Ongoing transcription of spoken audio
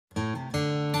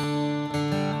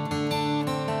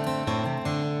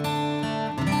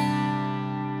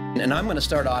And I'm going to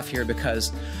start off here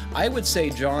because I would say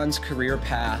John's career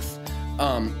path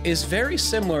is very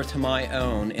similar to my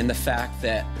own in the fact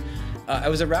that I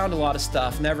was around a lot of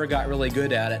stuff, never got really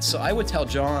good at it. So I would tell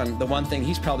John the one thing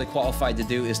he's probably qualified to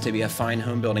do is to be a Fine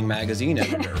Homebuilding magazine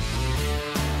editor.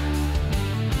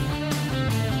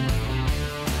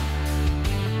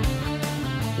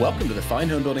 Welcome to the Fine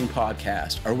Homebuilding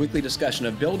Podcast, our weekly discussion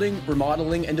of building,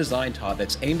 remodeling, and design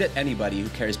topics aimed at anybody who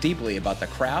cares deeply about the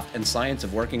craft and science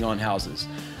of working on houses.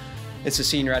 It's the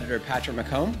senior editor, Patrick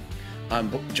McComb.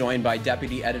 I'm joined by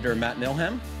deputy editor, Matt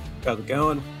Milham. How's it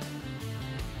going?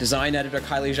 Design editor,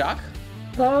 Kiley Jacques.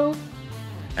 Hello.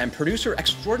 And producer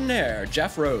extraordinaire,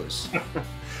 Jeff Rose.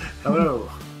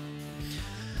 Hello.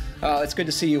 It's good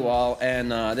to see you all,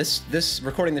 and this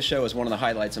recording the show is one of the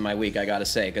highlights of my week, I gotta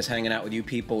say, because hanging out with you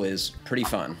people is pretty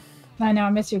fun. I know,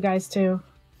 I miss you guys too.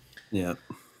 Yeah.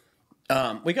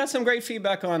 We got some great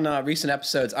feedback on recent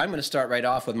episodes. I'm going to start right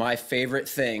off with my favorite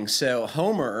thing. So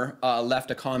Homerr left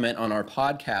a comment on our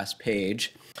podcast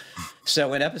page.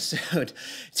 So in episode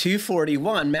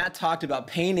 241, Matt talked about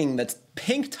painting the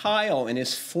pink tile in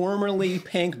his formerly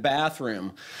pink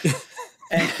bathroom.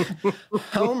 And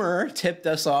Homerr tipped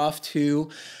us off to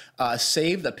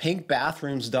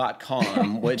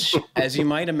savethepinkbathrooms.com, which, as you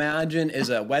might imagine, is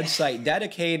a website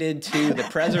dedicated to the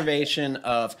preservation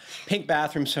of pink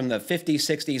bathrooms from the 50s,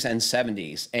 60s, and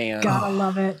 70s. And gotta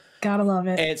love it. Gotta love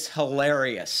it. It's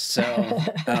hilarious. So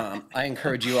I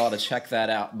encourage you all to check that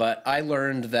out. But I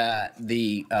learned that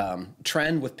the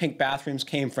trend with pink bathrooms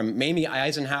came from Mamie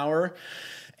Eisenhower,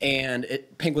 and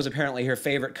pink was apparently her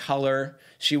favorite color.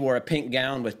 She wore a pink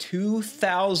gown with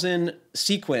 2,000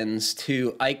 sequins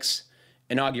to Ike's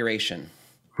inauguration.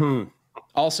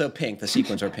 Also pink. The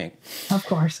sequins are pink. Of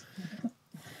course.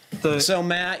 So,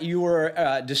 Matt, you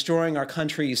were destroying our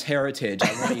country's heritage.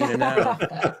 I want you to know.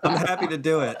 I'm happy to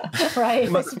do it.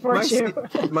 Right. I support you.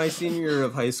 My senior year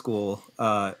of high school,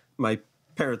 my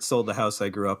parents sold the house I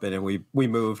grew up in, and we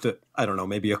moved, I don't know,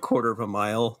 maybe a quarter of a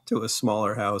mile to a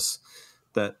smaller house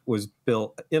that was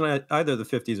built in either the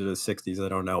 50s or the 60s, I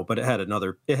don't know, but it had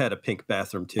a pink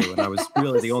bathroom too, and I was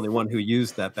really the only one who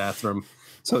used that bathroom.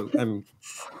 So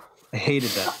I hated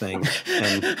that thing,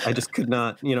 and I just could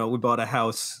not, we bought a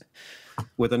house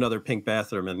with another pink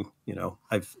bathroom, and you're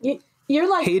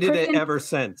like hated it ever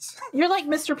since. You're like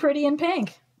Mr. Pretty in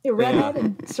Pink. You're redhead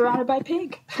and surrounded by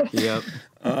pink. Yep.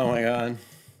 Oh my God.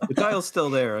 The tile's still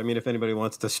there. I mean, if anybody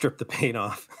wants to strip the paint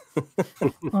off.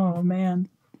 Oh man.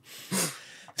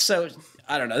 So,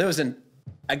 I don't know,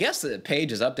 I guess the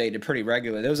page is updated pretty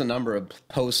regularly. There was a number of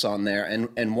posts on there,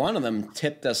 and one of them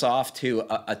tipped us off to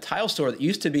a tile store that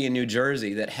used to be in New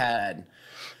Jersey that had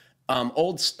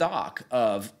old stock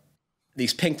of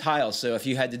these pink tiles. So if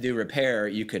you had to do repair,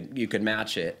 you could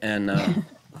match it. And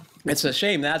it's a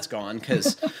shame that's gone,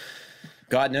 because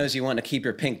God knows you want to keep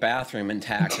your pink bathroom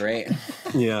intact, right?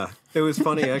 Yeah. It was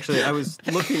funny, actually. I was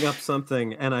looking up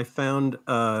something, and I found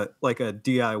like a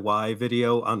DIY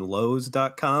video on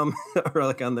Lowe's.com or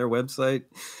like on their website,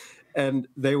 and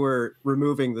they were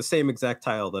removing the same exact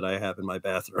tile that I have in my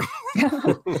bathroom.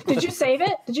 Did you save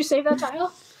it? Did you save that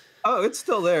tile? Oh, it's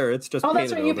still there. It's just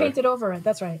that's right. You painted over it.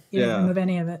 That's right. You didn't remove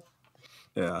any of it.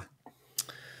 Yeah.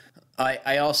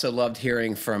 I also loved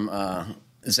hearing from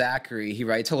Zachary. He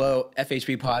writes, "Hello,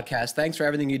 FHB podcast. Thanks for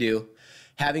everything you do.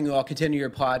 Having you all continue your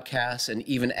podcast and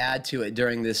even add to it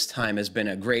during this time has been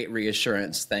a great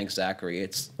reassurance." Thanks, Zachary.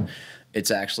 It's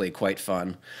actually quite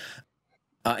fun.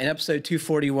 In episode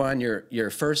 241, your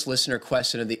first listener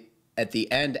question at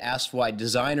the end asked why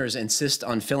designers insist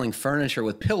on filling furniture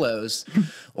with pillows.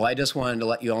 Well, I just wanted to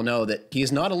let you all know that he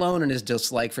is not alone in his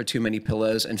dislike for too many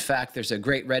pillows. In fact, there's a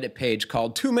great Reddit page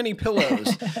called Too Many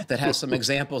Pillows that has some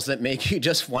examples that make you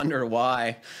just wonder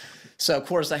why. So, of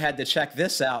course, I had to check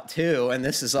this out, too. And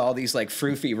this is all these, like,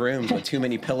 froofy rooms with too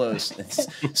many pillows. It's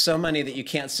so many that you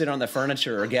can't sit on the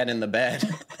furniture or get in the bed.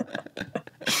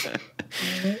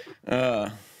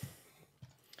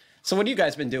 So what have you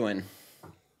guys been doing?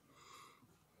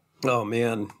 Oh,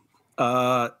 man.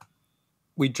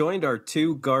 We joined our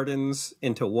two gardens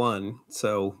into one.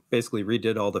 So basically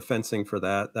redid all the fencing for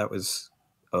that. That was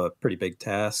a pretty big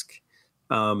task.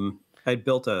 I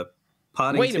built a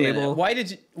potting table. Wait a minute.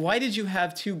 Why did you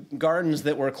have two gardens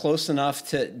that were close enough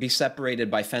to be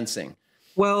separated by fencing?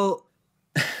 Well,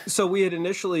 so we had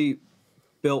initially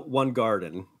built one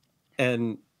garden,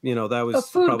 and that was a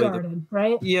food probably garden,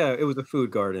 right? Yeah, it was a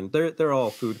food garden. They're all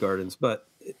food gardens, but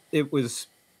it was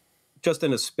just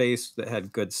in a space that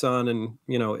had good sun, and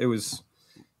it was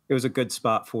a good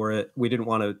spot for it. We didn't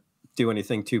want to do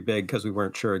anything too big because we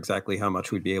weren't sure exactly how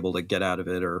much we'd be able to get out of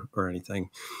it or anything.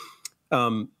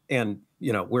 And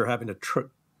we're having to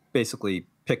basically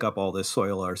pick up all this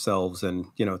soil ourselves. And,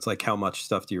 it's like, how much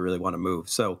stuff do you really want to move?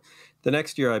 So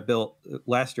last year I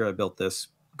built this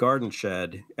garden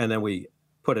shed, and then we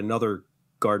put another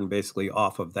garden basically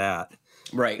off of that.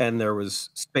 Right. And there was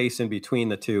space in between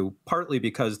the two, partly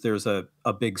because there's a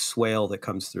big swale that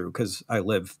comes through, because I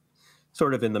live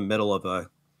sort of in the middle of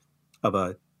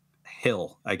a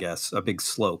hill, I guess, a big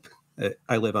slope.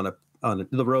 I live on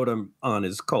the road I'm on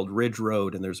is called Ridge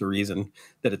Road, and there's a reason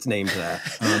that it's named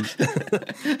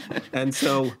that. And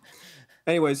so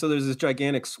anyway, so there's this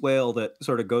gigantic swale that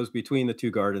sort of goes between the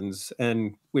two gardens,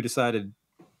 and we decided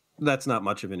that's not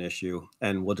much of an issue,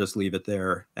 and we'll just leave it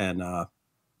there and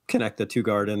connect the two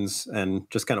gardens and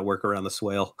just kind of work around the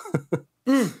swale.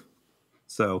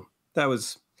 So that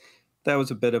was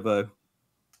a bit of a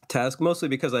task, mostly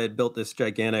because I had built this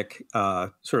gigantic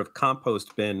sort of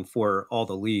compost bin for all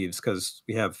the leaves, because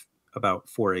we have about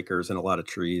 4 acres and a lot of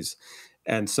trees.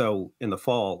 And so in the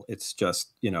fall, it's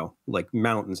just, like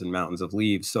mountains and mountains of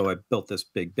leaves. So I built this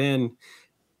big bin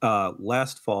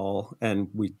last fall, and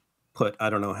we put, I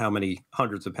don't know how many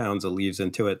hundreds of pounds of leaves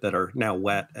into it that are now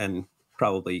wet, and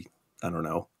probably, I don't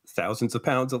know, thousands of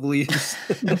pounds of leaves.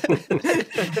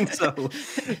 And so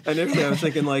initially I was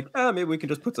thinking like, maybe we could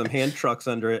just put some hand trucks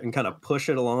under it and kind of push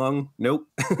it along. Nope.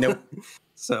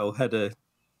 So had to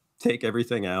take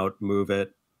everything out, move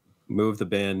the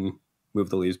bin, move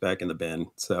the leaves back in the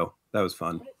bin. So that was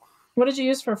fun. What did you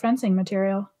use for fencing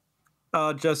material?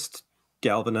 Just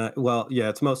galvanized. Well, yeah,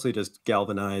 it's mostly just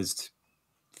galvanized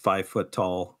 5-foot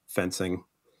tall fencing.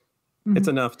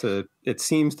 Mm-hmm. It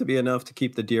seems to be enough to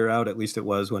keep the deer out. At least it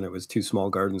was when it was 2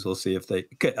 small gardens. We'll see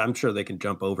I'm sure they can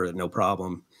jump over it, no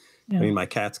problem. Yeah. I mean, my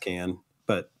cats can,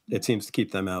 but it seems to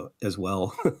keep them out as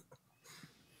well.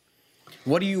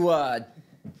 What do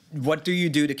you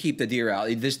do to keep the deer out?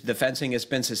 The fencing has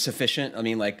been sufficient. I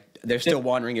mean, like, they're still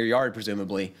wandering your yard,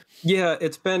 presumably. Yeah,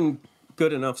 it's been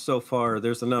good enough so far.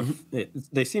 There's enough. Mm-hmm.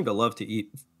 They seem to love to eat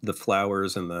the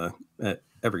flowers and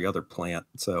every other plant.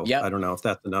 So I don't know if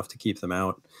that's enough to keep them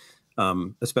out,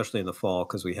 especially in the fall,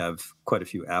 because we have quite a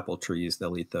few apple trees.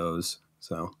 They'll eat those.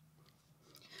 So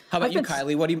how about you,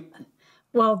 Kiley? What do you...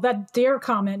 Well, that deer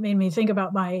comment made me think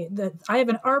about I have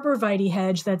an arborvitae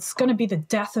hedge that's going to be the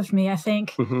death of me, I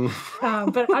think.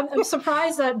 Mm-hmm. But I'm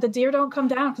surprised that the deer don't come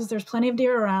down, because there's plenty of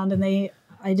deer around, and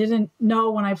I didn't know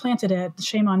when I planted it,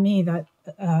 shame on me, that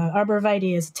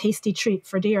arborvitae is a tasty treat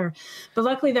for deer. But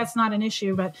luckily that's not an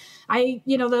issue. But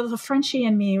the Frenchie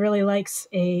in me really likes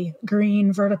a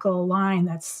green vertical line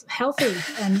that's healthy.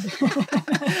 And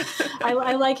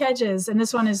I like hedges, and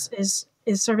this one is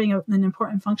serving an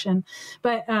important function.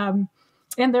 But and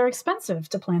they're expensive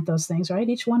to plant those things, right?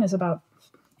 Each one is about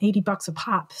 $80 a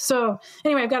pop. So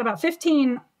anyway, I've got about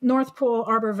 15 North Pole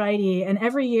arborvitae, and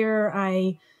every year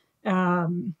I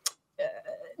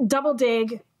double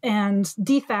dig and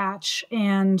dethatch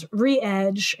and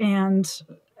re-edge and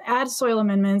add soil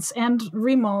amendments and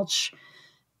remulch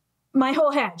my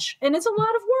whole hedge. And it's a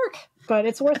lot of work, but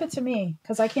it's worth it to me,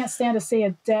 because I can't stand to see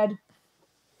a dead,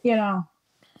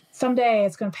 someday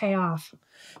it's going to pay off.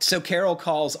 So Carol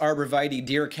calls arborvitae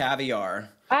deer caviar.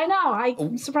 I know.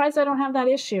 I'm surprised I don't have that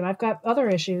issue. I've got other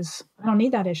issues. I don't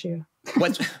need that issue.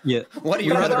 What are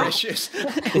your other issues?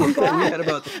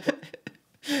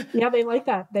 Yeah, they like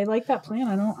that. They like that plant.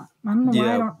 I don't know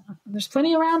why. There's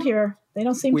plenty around here. They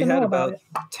don't seem to know about it. We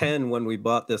had about 10 when we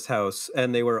bought this house,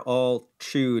 and they were all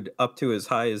chewed up to as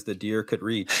high as the deer could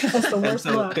reach. That's the worst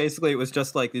look. Basically, it was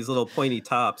just like these little pointy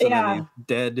tops and then these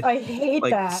dead I hate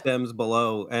that. stems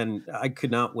below, and I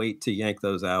could not wait to yank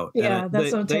those out. Yeah,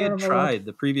 that's so terrible. They had tried.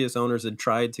 The previous owners had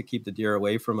tried to keep the deer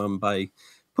away from them by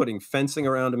putting fencing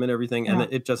around them and everything, and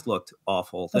it just looked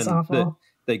awful. That's awful.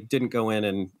 They didn't go in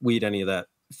and weed any of that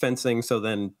fencing, so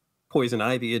then poison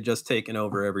ivy had just taken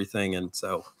over everything, and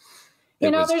so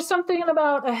there's something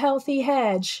about a healthy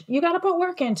hedge. You got to put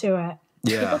work into it.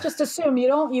 Yeah. People just assume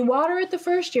you water it the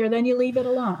first year, then you leave it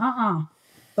alone.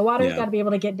 The water's got to be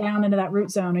able to get down into that root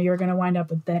zone, or you're going to wind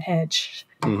up with that hedge.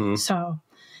 Mm-hmm. So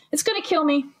it's going to kill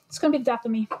me. It's going to be the death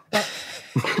of me. But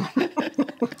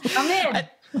I'm in.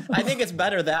 I think it's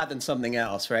better that than something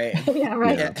else, right? Yeah,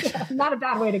 right. Yeah. Not a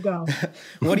bad way to go.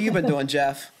 What have you been doing,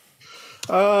 Jeff?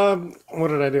 What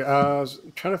did I do? I was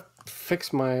trying to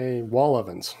fix my wall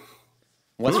ovens.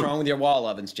 What's wrong with your wall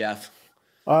ovens, Jeff?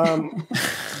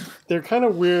 They're kind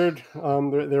of weird.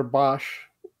 They're Bosch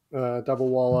double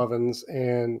wall ovens,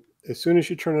 and as soon as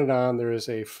you turn it on, there is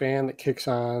a fan that kicks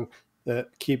on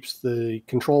that keeps the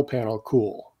control panel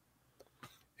cool.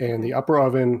 And the upper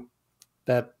oven,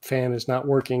 that fan is not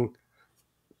working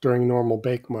during normal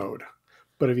bake mode.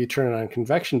 But if you turn it on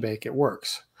convection bake, it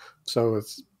works. So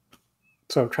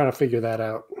I'm trying to figure that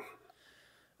out.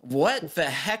 What the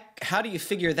heck? How do you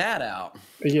figure that out?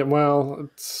 Yeah, well,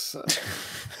 it's.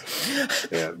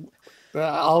 Yeah,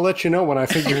 I'll let you know when I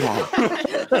figure it out.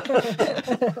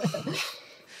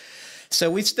 So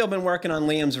we've still been working on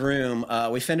Liam's room.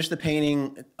 We finished the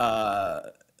painting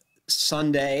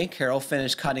Sunday. Carol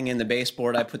finished cutting in the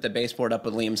baseboard. I put the baseboard up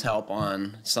with Liam's help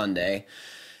on Sunday.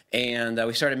 And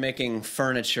we started making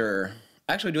furniture.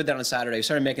 Actually, we did that on Saturday. We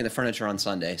started making the furniture on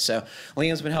Sunday. So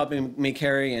Liam's been helping me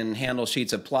carry and handle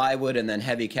sheets of plywood and then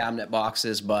heavy cabinet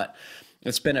boxes. But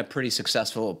it's been a pretty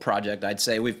successful project, I'd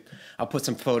say. I'll put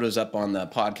some photos up on the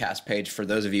podcast page for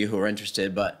those of you who are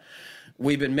interested. But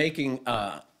we've been making...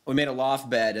 we made a loft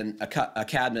bed and a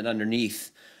cabinet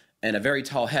underneath and a very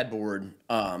tall headboard.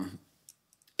 And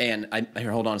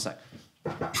here, hold on a sec.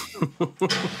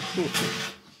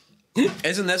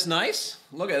 Isn't this nice?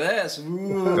 Look at this.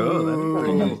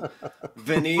 Ooh.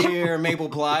 Veneer, maple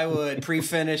plywood,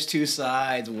 pre-finished 2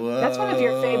 sides. Whoa. That's one of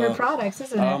your favorite products,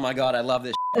 isn't it? Oh my God, I love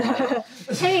this.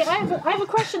 Hey, I have a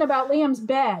question about Liam's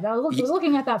bed. I was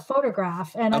looking at that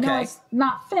photograph, and I know it's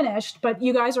not finished, but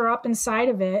you guys are up inside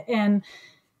of it. And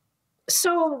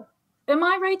so am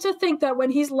I right to think that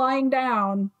when he's lying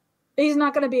down, he's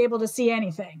not going to be able to see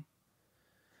anything?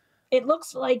 It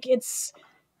looks like it's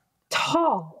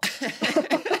tall.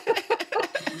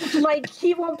 Like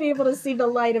he won't be able to see the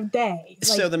light of day. Like,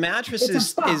 so the mattress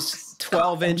is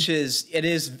 12 inches. It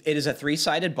is a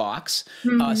 3-sided box.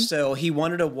 So he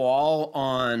wanted a wall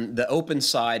on the open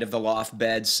side of the loft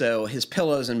bed so his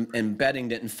pillows and bedding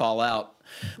didn't fall out,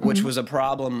 which was a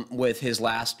problem with his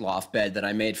last loft bed that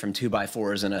I made from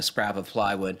 2x4s and a scrap of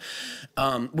plywood.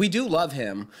 We do love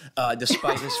him,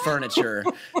 despite his furniture.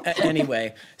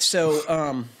 Anyway,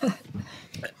 so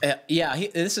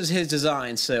this is his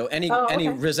design. So any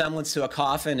resemblance to a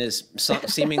coffin is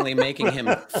seemingly making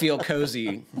him feel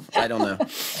cozy. I don't know.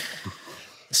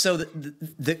 So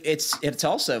it's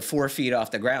also 4 feet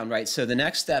off the ground, right? So the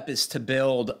next step is to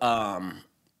build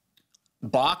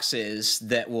boxes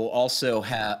that will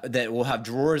have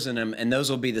drawers in them, and those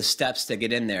will be the steps to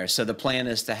get in there. So the plan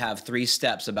is to have 3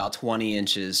 steps about 20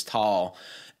 inches tall,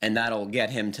 and that'll get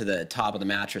him to the top of the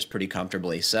mattress pretty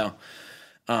comfortably. So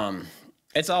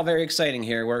it's all very exciting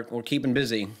here. We're keeping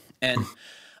busy, and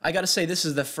I got to say this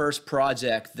is the first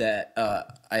project that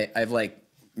I've like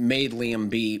made Liam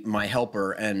be my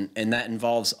helper, and that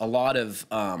involves a lot of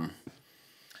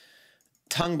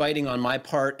tongue biting on my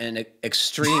part and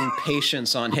extreme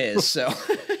patience on his. So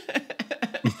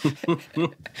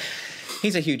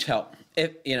he's a huge help.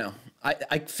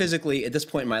 I physically at this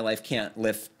point in my life can't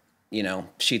lift,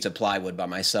 sheets of plywood by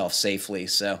myself safely.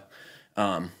 So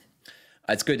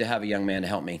it's good to have a young man to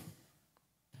help me.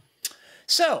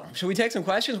 So should we take some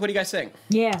questions? What do you guys think?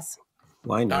 Yes.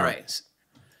 Why not? All right.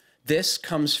 This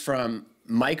comes from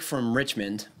Mike from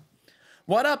Richmond.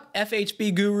 What up,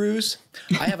 FHB gurus?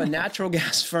 I have a natural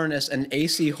gas furnace and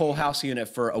AC whole house unit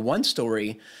for a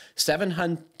 1-story,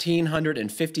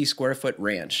 1,750 square foot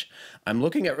ranch. I'm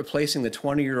looking at replacing the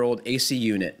 20-year-old AC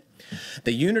unit.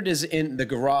 The unit is in the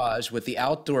garage with the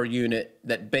outdoor unit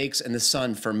that bakes in the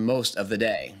sun for most of the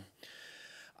day.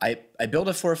 I built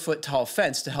a 4-foot tall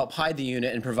fence to help hide the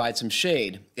unit and provide some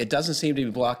shade. It doesn't seem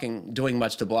to be doing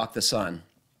much to block the sun.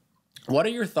 What are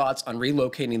your thoughts on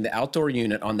relocating the outdoor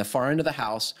unit on the far end of the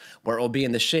house where it will be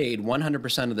in the shade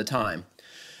 100% of the time?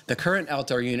 The current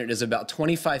outdoor unit is about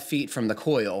 25 feet from the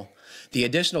coil. The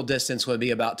additional distance would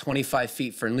be about 25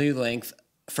 feet for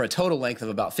a total length of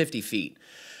about 50 feet.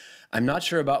 I'm not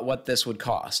sure about what this would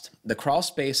cost. The crawl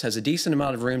space has a decent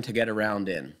amount of room to get around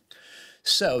in.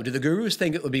 So, do the gurus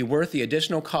think it would be worth the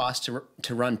additional cost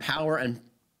to run power and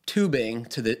tubing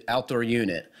to the outdoor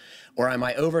unit? Or am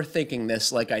I overthinking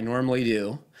this like I normally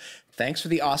do? Thanks for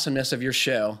the awesomeness of your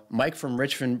show. Mike from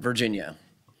Richmond, Virginia.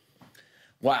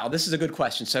 Wow, this is a good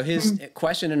question. So his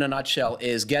question in a nutshell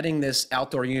is, getting this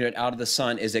outdoor unit out of the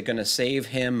sun, is it going to save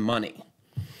him money?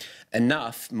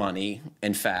 Enough money,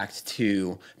 in fact,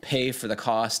 to pay for the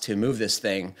cost to move this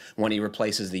thing when he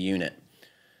replaces the unit.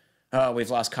 Oh, we've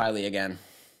lost Kiley again.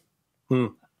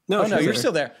 No, you're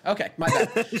still there. Okay, my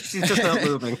bad. She's just not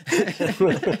moving.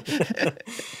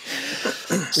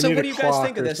 So what do you guys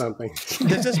think of this?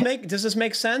 Does this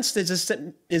make sense?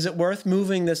 Is it worth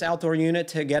moving this outdoor unit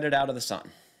to get it out of the sun?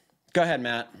 Go ahead,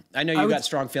 Matt. I know you got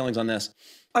strong feelings on this.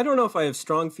 I don't know if I have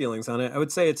strong feelings on it. I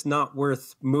would say it's not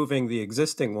worth moving the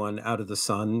existing one out of the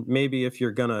sun. Maybe if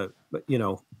you're gonna,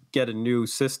 get a new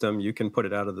system, you can put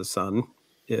it out of the sun,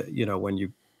 when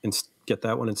you get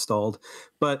that one installed.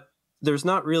 But there's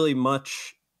not really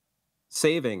much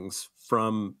savings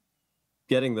from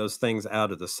getting those things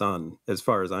out of the sun, as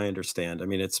far as I understand. I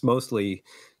mean, it's mostly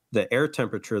the air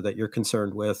temperature that you're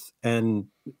concerned with, and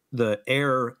the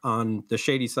air on the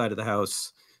shady side of the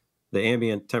house, the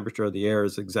ambient temperature of the air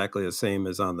is exactly the same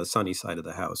as on the sunny side of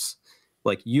the house.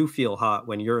 Like, you feel hot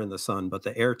when you're in the sun, but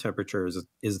the air temperature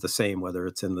is the same whether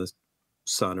it's in the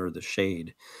sun or the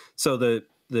shade. So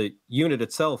the unit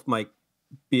itself might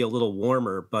be a little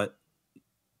warmer, but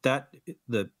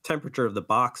the temperature of the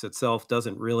box itself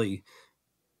doesn't really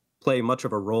play much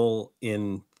of a role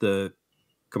in the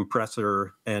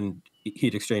compressor and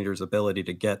heat exchanger's ability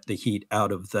to get the heat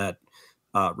out of that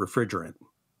refrigerant.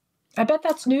 I bet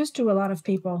that's news to a lot of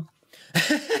people.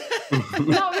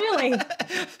 Not really.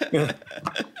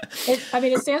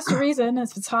 It stands to reason.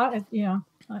 If it's hot, Yeah.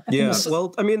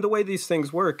 Well, I mean, the way these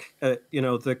things work,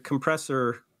 the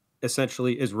compressor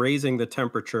essentially is raising the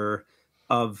temperature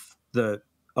of the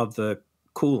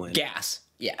coolant. Gas.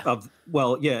 Yeah.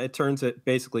 It turns it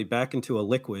basically back into a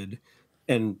liquid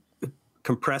and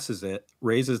compresses it,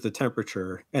 raises the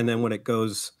temperature, and then when it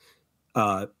goes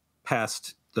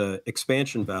past the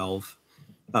expansion valve,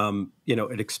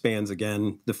 it expands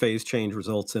again. The phase change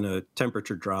results in a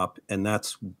temperature drop, and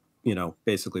that's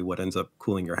basically what ends up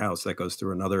cooling your house. That goes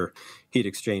through another heat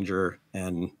exchanger,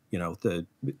 and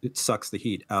it sucks the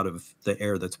heat out of the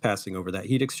air that's passing over that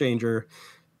heat exchanger,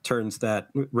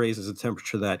 raises the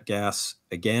temperature of that gas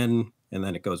again, and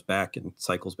then it goes back and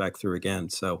cycles back through again.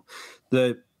 So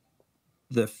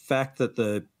the fact that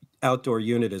the outdoor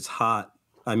unit is hot,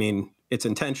 I mean, it's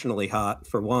intentionally hot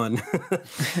for one,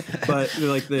 but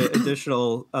like the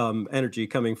additional energy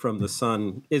coming from the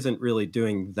sun isn't really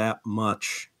doing that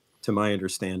much, to my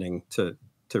understanding, to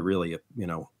really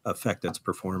affect its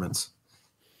performance.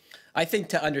 I think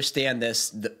to understand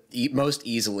this most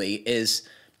easily is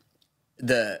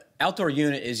the outdoor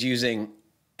unit is using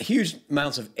huge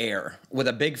amounts of air with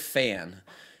a big fan,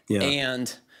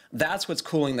 and that's what's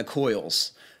cooling the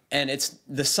coils. And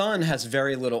the sun has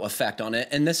very little effect on it.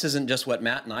 And this isn't just what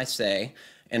Matt and I say.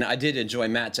 And I did enjoy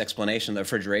Matt's explanation of the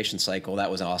refrigeration cycle.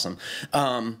 That was awesome.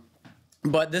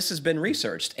 But this has been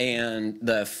researched. And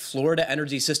the Florida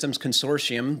Energy Systems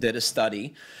Consortium did a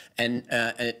study. And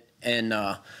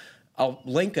I'll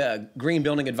link a Green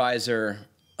Building Advisor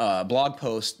blog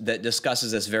post that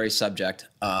discusses this very subject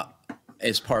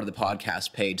as part of the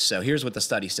podcast page. So here's what the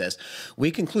study says.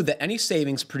 We conclude that any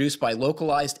savings produced by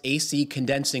localized AC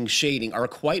condensing shading are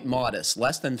quite modest,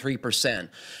 less than 3%,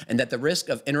 and that the risk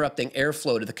of interrupting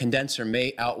airflow to the condenser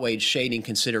may outweigh shading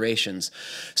considerations.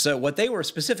 So what they were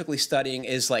specifically studying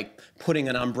is like putting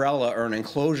an umbrella or an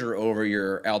enclosure over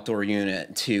your outdoor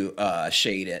unit to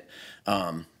shade it.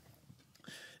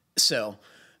 So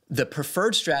the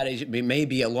preferred strategy may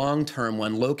be a long-term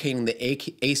one, locating the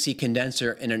AC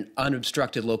condenser in an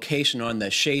unobstructed location on the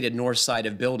shaded north side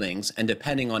of buildings, and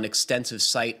depending on extensive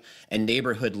site and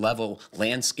neighborhood level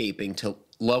landscaping to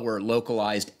lower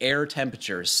localized air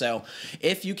temperatures. So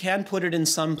if you can put it in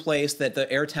some place that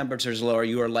the air temperature is lower,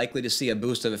 you are likely to see a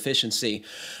boost of efficiency.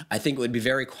 I think it would be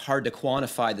very hard to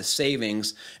quantify the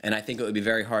savings, and I think it would be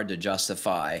very hard to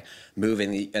justify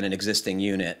moving in an existing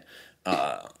unit.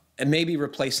 And maybe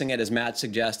replacing it, as Matt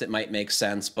suggests, it might make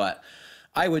sense, but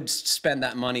I would spend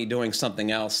that money doing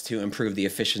something else to improve the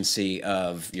efficiency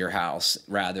of your house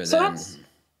rather than...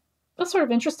 That's sort of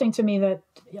interesting to me that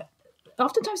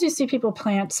oftentimes you see people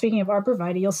plant, speaking of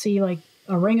arborvitae, you'll see like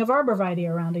a ring of arborvitae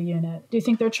around a unit. Do you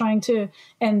think they're trying to,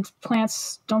 and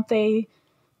plants, don't they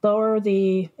lower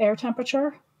the air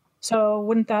temperature? So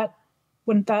wouldn't that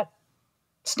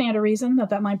stand to reason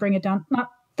that might bring it down?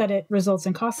 Not that it results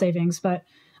in cost savings, but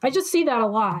I just see that a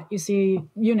lot. You see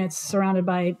units surrounded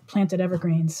by planted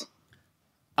evergreens.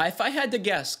 If I had to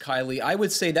guess, Kiley, I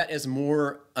would say that is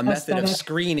more a method of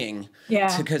screening.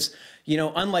 Yeah. Because,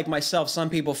 unlike myself, some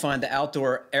people find the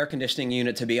outdoor air conditioning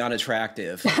unit to be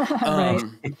unattractive. Right.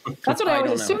 That's what I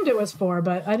always assumed it was for,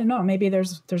 but I don't know. Maybe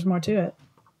there's more to it.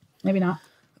 Maybe not.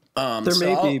 There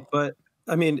may be, but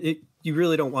I mean, you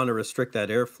really don't want to restrict that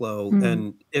airflow. Mm-hmm.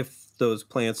 And if those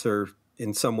plants are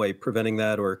in some way preventing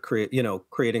that, or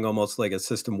creating almost like a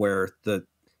system where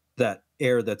that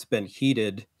air that's been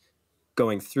heated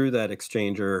going through that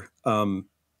exchanger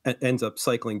ends up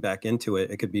cycling back into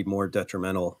it, it could be more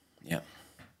detrimental.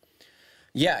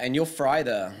 Yeah, and you'll fry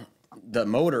the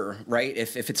motor, right?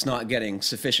 If it's not getting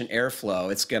sufficient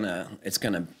airflow, it's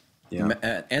gonna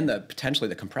and potentially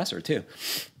the compressor too.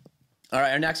 All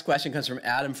right, our next question comes from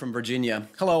Adam from Virginia.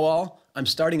 Hello all. I'm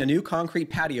starting a new concrete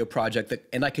patio project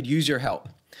and I could use your help.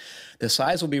 The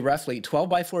size will be roughly 12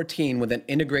 by 14 with an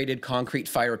integrated concrete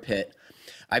fire pit.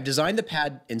 I've designed the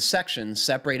pad in sections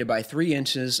separated by 3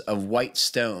 inches of white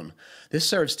stone. This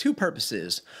serves 2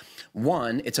 purposes.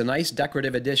 1, it's a nice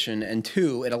decorative addition, and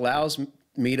 2, it allows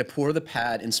me to pour the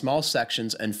pad in small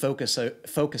sections and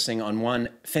focusing on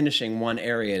finishing one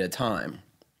area at a time.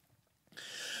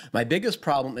 My biggest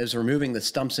problem is removing the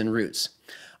stumps and roots.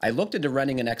 I looked into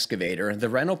renting an excavator. The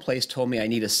rental place told me I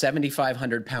need a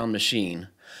 7,500-pound machine.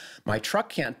 My truck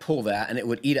can't pull that, and it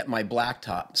would eat at my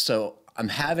blacktop, so I'm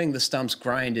having the stumps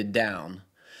grinded down.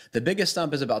 The biggest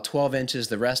stump is about 12 inches.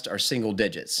 The rest are single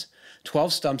digits.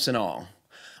 12 stumps in all.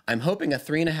 I'm hoping a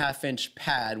 3.5-inch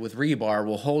pad with rebar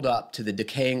will hold up to the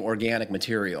decaying organic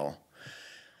material.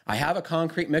 I have a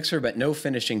concrete mixer, but no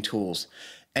finishing tools.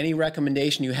 Any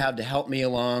recommendation you have to help me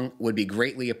along would be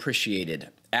greatly appreciated.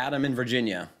 Adam in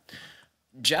Virginia.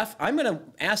 Jeff, I'm going to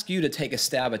ask you to take a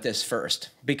stab at this first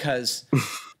because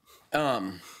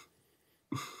I'm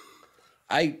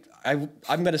going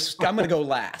to go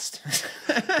last.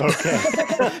 Okay.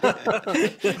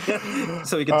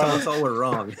 So you can tell us all we're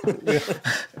wrong.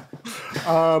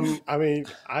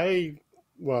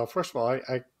 Well, first of all,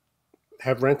 I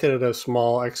have rented a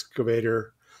small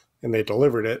excavator and they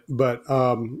delivered it, but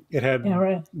it had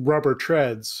rubber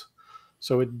treads,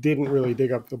 so it didn't really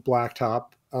dig up the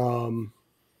blacktop.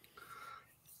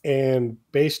 And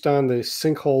based on the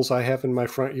sinkholes I have in my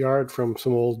front yard from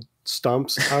some old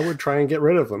stumps, I would try and get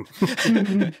rid of them.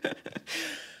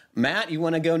 Matt, you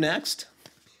want to go next?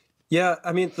 Yeah,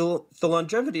 I mean, the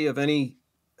longevity of any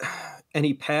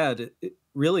pad, it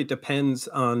really depends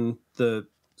on the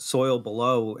soil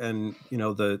below and,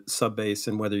 the subbase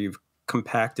and whether you've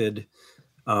compacted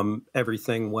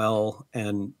everything well.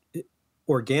 And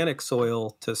organic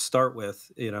soil to start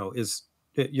with,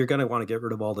 you're going to want to get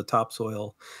rid of all the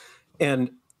topsoil.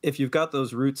 And if you've got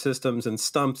those root systems and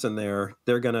stumps in there,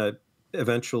 they're going to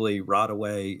eventually rot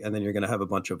away, and then you're going to have a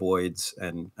bunch of voids.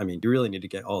 And I mean, you really need to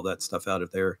get all that stuff out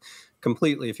of there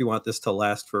completely if you want this to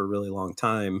last for a really long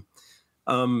time.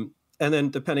 And then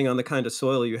depending on the kind of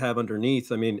soil you have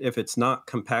underneath, I mean, if it's not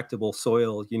compactable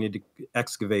soil, you need to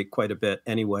excavate quite a bit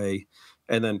anyway,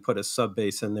 and then put a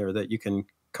subbase in there that you can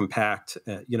compact,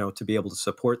 to be able to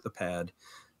support the pad.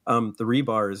 The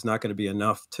rebar is not going to be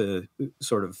enough to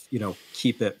sort of,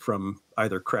 keep it from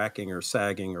either cracking or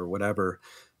sagging or whatever,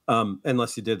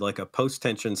 unless you did like a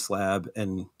post-tension slab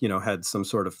and, had some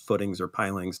sort of footings or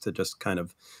pilings to just kind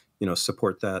of,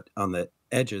 support that on the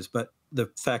edges. But the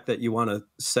fact that you want to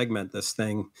segment this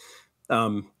thing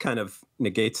kind of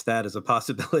negates that as a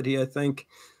possibility, I think.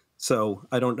 So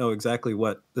I don't know exactly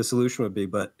what the solution would be,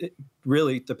 but it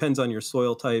really depends on your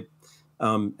soil type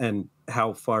and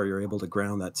how far you're able to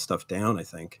ground that stuff down, I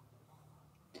think.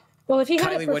 Well, if he had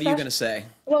Kiley, what are you going to say?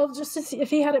 Well, just to see, if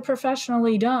he had it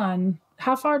professionally done,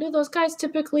 how far do those guys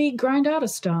typically grind out a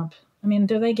stump? I mean,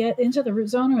 do they get into the root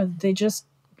zone, or they just,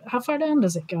 how far down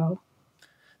does it go?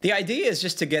 The idea is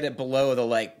just to get it below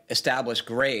the established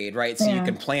grade, right? So you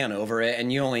can plant over it,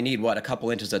 and you only need a couple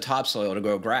inches of topsoil to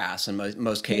grow grass in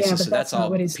most cases. Yeah, but so that's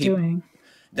all what he's doing.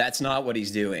 That's not what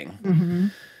he's doing. Mm-hmm.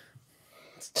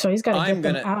 So he's got to get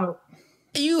them out.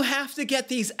 You have to get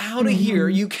these out of here.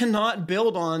 You cannot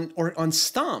build on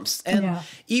stumps. And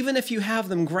even if you have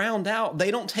them ground out, they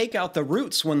don't take out the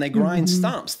roots when they grind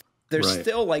stumps. There's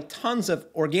still tons of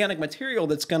organic material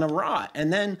that's going to rot.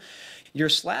 And then your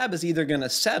slab is either going to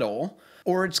settle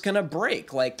or it's going to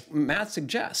break, like Matt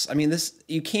suggests. I mean,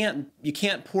 you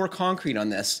can't pour concrete on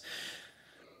this.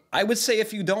 I would say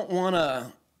if you don't want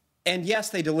to, and yes,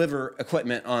 they deliver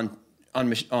equipment on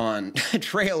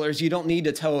trailers. You don't need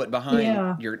to tow it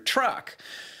behind your truck.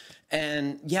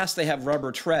 And yes, they have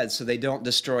rubber treads, so they don't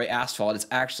destroy asphalt. It's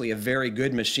actually a very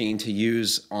good machine to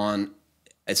use on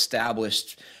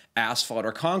established asphalt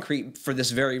or concrete for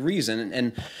this very reason.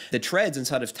 And the treads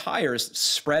inside of tires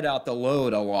spread out the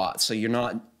load a lot, so you're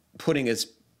not putting as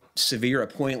severe a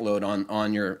point load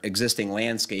on your existing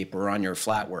landscape or on your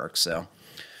flat work. So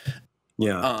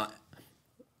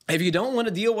if you don't want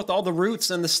to deal with all the roots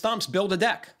and the stumps, build a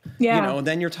deck.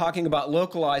 Then you're talking about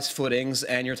localized footings,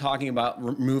 and you're talking about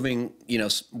removing,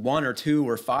 1 or 2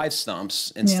 or 5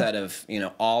 stumps instead of,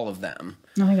 all of them.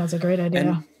 I think that's a great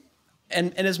idea.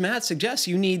 And as Matt suggests,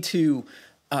 you need to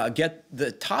get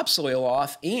the topsoil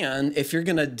off. And if you're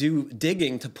going to do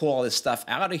digging to pull all this stuff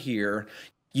out of here,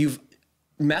 you've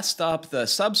messed up the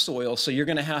subsoil. So you're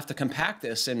going to have to compact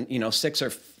this in, 6 or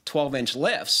 12-inch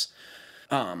lifts.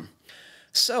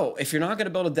 So if you're not going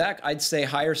to build a deck, I'd say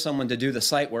hire someone to do the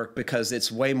site work, because it's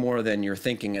way more than you're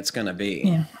thinking it's going to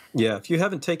be. Yeah. If you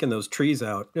haven't taken those trees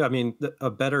out, I mean, a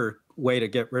better way to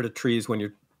get rid of trees when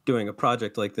you're doing a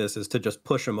project like this is to just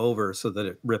push them over so that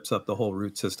it rips up the whole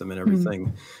root system and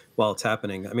everything while it's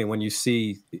happening. I mean, when you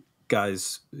see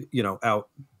guys, out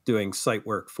doing site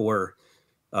work for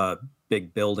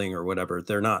big building or whatever,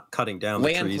 they're not cutting down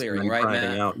the trees and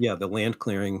grinding out. Yeah, the land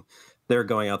clearing. they're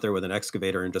going out there with an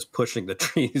excavator and just pushing the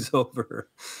trees over.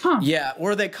 Huh. Yeah,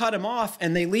 or they cut them off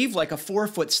and they leave like a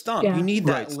 4-foot stump. Yeah. You need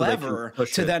that Right, so they can lever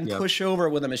push to it, then yeah. push over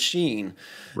with a machine.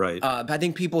 Right. But I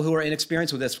think people who are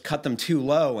inexperienced with this cut them too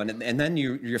low, and then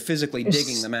you're physically You're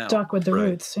digging them out. Stuck with the Right.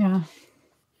 roots. Yeah.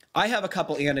 I have a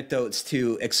couple anecdotes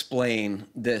to explain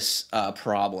this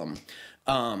problem.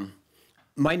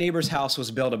 My neighbor's house was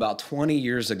built about 20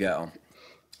 years ago,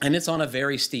 and it's on a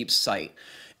very steep site.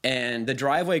 And the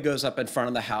driveway goes up in front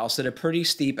of the house at a pretty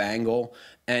steep angle,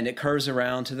 and it curves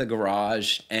around to the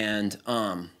garage. And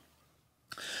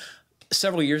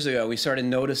several years ago, we started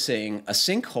noticing a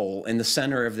sinkhole in the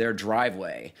center of their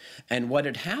driveway. And what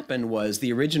had happened was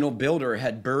the original builder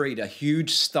had buried a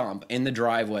huge stump in the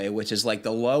driveway, which is like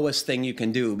the lowest thing you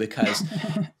can do because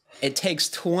it takes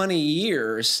 20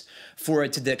 years for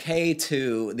it to decay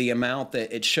to the amount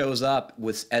that it shows up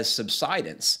with as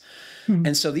subsidence.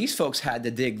 And so these folks had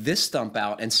to dig this stump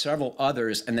out and several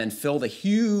others and then fill the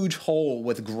huge hole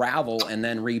with gravel and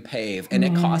then repave. And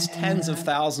it cost tens of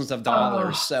thousands of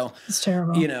dollars. So, It's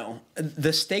terrible. you know,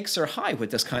 the stakes are high with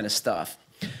this kind of stuff.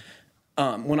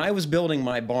 When I was building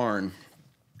my barn,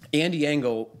 Andy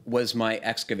Engel was my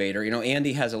excavator. You know,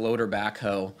 Andy has a loader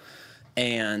backhoe.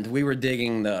 And we were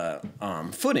digging the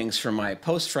footings for my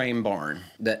post-frame barn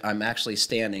that I'm actually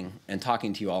standing and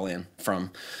talking to you all in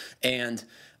from. And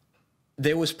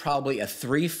there was probably a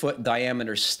 3-foot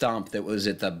diameter stump that was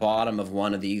at the bottom of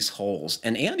one of these holes.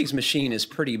 And Andy's machine is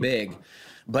pretty big,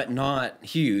 but not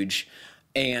huge.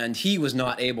 And he was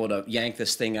not able to yank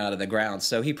this thing out of the ground.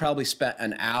 So he probably spent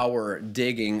an hour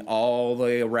digging all the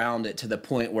way around it to the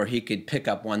point where he could pick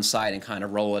up one side and kind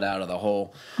of roll it out of the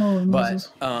hole. Holy But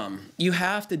Moses. you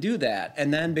have to do that.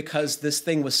 And then because this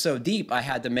thing was so deep, I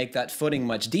had to make that footing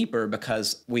much deeper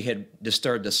because we had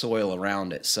disturbed the soil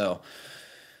around it. So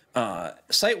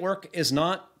site work is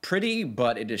not pretty,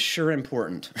 but it is sure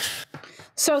important.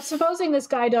 So supposing this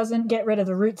guy doesn't get rid of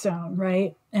the root zone,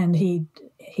 right? And he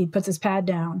puts his pad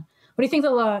down. What do you think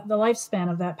the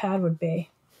lifespan of that pad would be?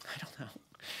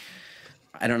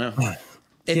 I don't know.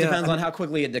 It depends on how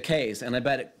quickly it decays, and I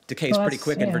bet it decays pretty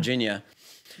quick in Virginia.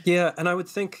 Yeah, and I would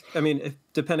think, I mean,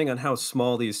 depending on how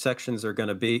small these sections are going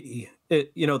to be,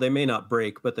 they may not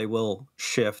break, but they will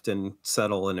shift and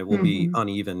settle, and it will be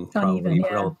uneven, probably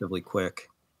relatively quick.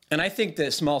 And I think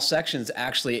that small sections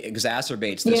actually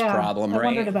exacerbates this problem, right? I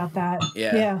wondered about that.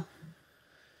 Yeah.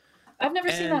 I've never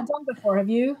seen that done before. Have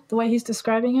you? The way he's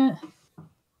describing it?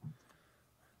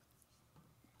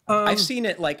 I've seen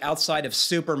it like outside of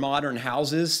super modern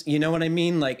houses. You know what I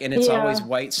mean? Like, and it's always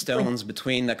white stones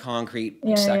between the concrete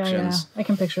sections. Yeah. I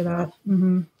can picture that.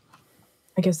 Mm-hmm.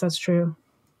 I guess that's true.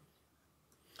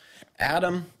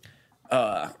 Adam,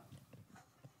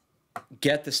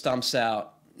 get the stumps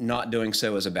out. Not doing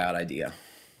so is a bad idea.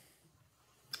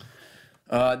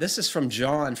 This is from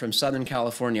John from Southern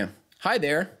California. Hi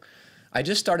there. I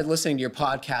just started listening to your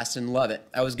podcast and love it.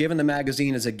 I was given the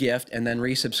magazine as a gift and then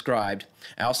resubscribed.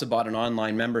 I also bought an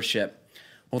online membership.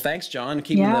 Well, thanks, John.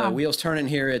 Keeping the wheels turning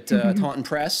here at Taunton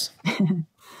Press.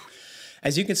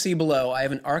 As you can see below, I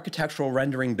have an architectural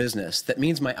rendering business. That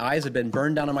means my eyes have been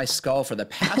burned down on my skull for the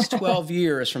past 12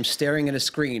 years from staring at a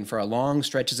screen for long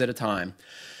stretches at a time.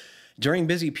 During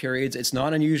busy periods, it's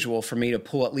not unusual for me to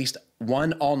pull at least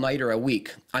one all-nighter a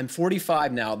week. I'm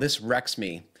 45 now. This wrecks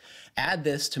me. Add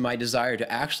this to my desire to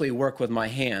actually work with my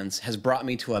hands has brought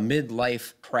me to a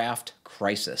midlife craft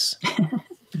crisis.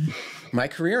 My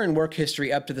career and work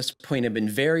history up to this point have been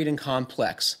varied and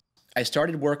complex. I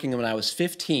started working when I was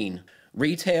 15,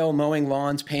 retail, mowing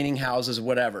lawns, painting houses,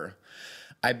 whatever.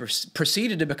 I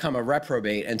proceeded to become a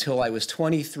reprobate until I was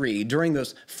 23. During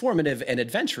those formative and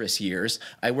adventurous years,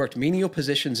 I worked menial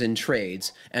positions in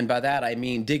trades, and by that I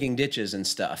mean digging ditches and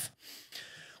stuff.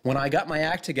 When I got my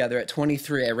act together at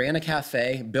 23, I ran a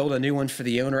cafe, built a new one for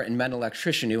the owner and met an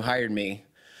electrician who hired me.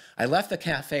 I left the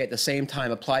cafe at the same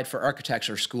time, applied for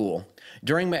architecture school.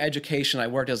 During my education, I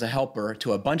worked as a helper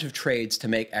to a bunch of trades to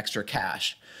make extra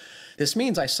cash. This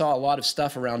means I saw a lot of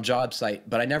stuff around job site,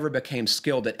 but I never became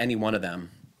skilled at any one of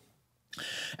them.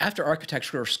 After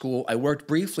architecture school, I worked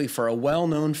briefly for a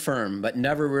well-known firm, but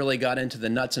never really got into the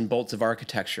nuts and bolts of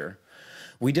architecture.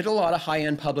 We did a lot of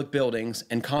high-end public buildings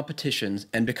and competitions,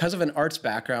 and because of an arts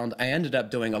background, I ended up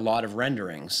doing a lot of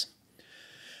renderings.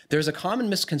 There's a common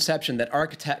misconception that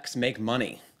architects make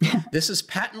money. This is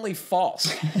patently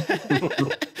false.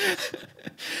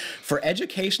 For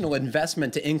educational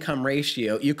investment to income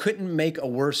ratio, you couldn't make a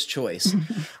worse choice.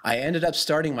 I ended up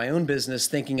starting my own business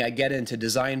thinking I'd get into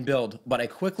design build, but I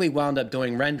quickly wound up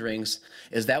doing renderings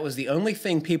as that was the only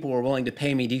thing people were willing to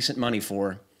pay me decent money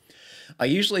for. I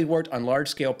usually worked on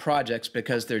large-scale projects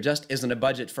because there just isn't a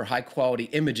budget for high-quality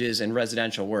images and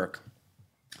residential work.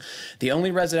 The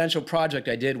only residential project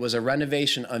I did was a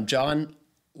renovation of John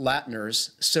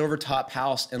Latner's Silvertop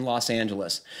house in Los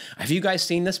Angeles. Have you guys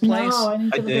seen this place? No, I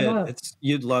need to look it up.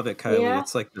 You'd love it, Kylie. Yeah?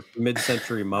 It's like the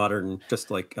mid-century modern,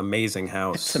 just like amazing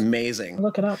house. It's amazing.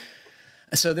 Look it up.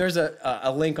 So there's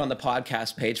a link on the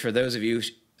podcast page for those of you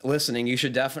listening. You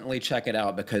should definitely check it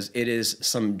out because it is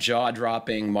some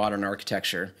jaw-dropping modern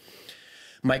architecture.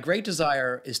 My great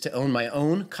desire is to own my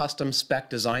own custom spec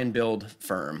design build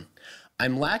firm.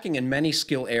 I'm lacking in many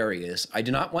skill areas. I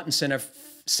do not want to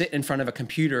sit in front of a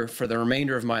computer for the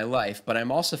remainder of my life, but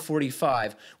I'm also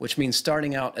 45, which means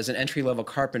starting out as an entry-level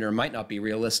carpenter might not be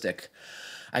realistic.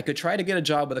 I could try to get a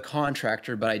job with a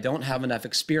contractor, but I don't have enough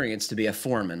experience to be a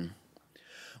foreman.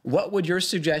 What would your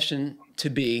suggestion to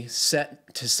be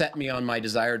to set me on my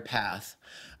desired path?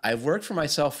 I've worked for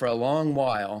myself for a long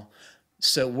while,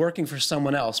 so working for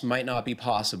someone else might not be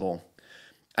possible.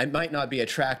 I might not be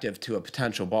attractive to a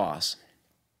potential boss.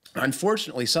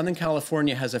 Unfortunately, Southern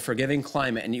California has a forgiving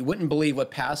climate, and you wouldn't believe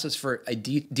what passes for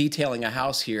detailing a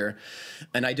house here,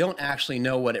 and I don't actually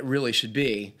know what it really should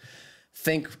be.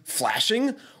 Think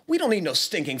flashing? We don't need no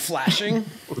stinking flashing.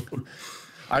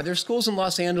 Are there schools in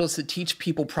Los Angeles that teach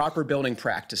people proper building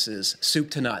practices, soup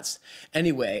to nuts?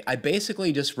 Anyway, I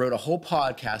basically just wrote a whole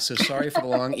podcast, so sorry for the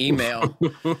long email.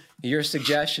 Your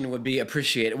suggestion would be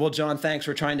appreciated. Well, John, thanks.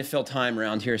 We're trying to fill time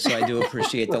around here, so I do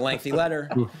appreciate the lengthy letter.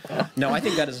 No, I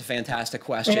think that is a fantastic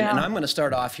question. Yeah. And I'm going to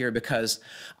start off here because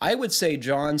I would say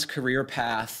John's career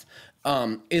path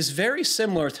is very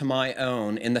similar to my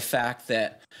own in the fact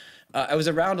that I was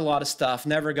around a lot of stuff,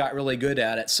 never got really good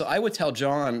at it. So I would tell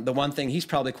John the one thing he's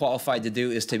probably qualified to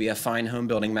do is to be a Fine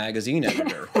Homebuilding magazine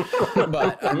editor.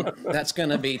 But that's going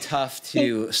to be tough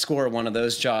to score one of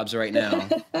those jobs right now.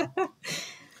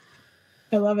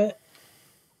 I love it.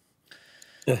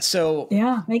 So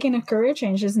yeah, making a career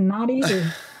change is not easy.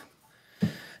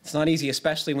 It's not easy,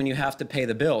 especially when you have to pay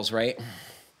the bills, right?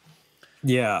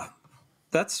 Yeah,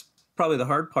 that's probably the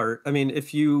hard part. I mean,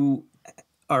 if you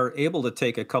are able to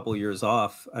take a couple years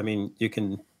off, I mean, you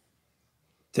can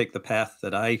take the path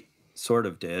that I sort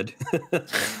of did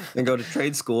and go to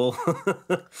trade school.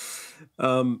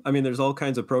 I mean, there's all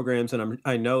kinds of programs, and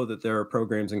I know that there are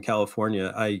programs in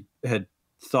California. I had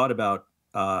thought about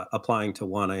applying to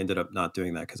one. I ended up not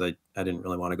doing that because I didn't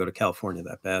really want to go to California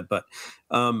that bad. But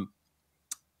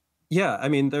yeah, I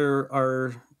mean, there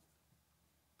are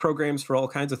programs for all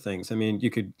kinds of things. I mean, you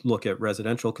could look at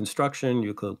residential construction.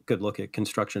 You could look at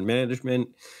construction management.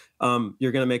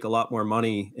 You're going to make a lot more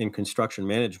money in construction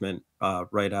management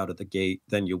right out of the gate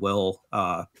than you will,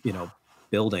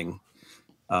 building.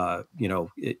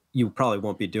 You probably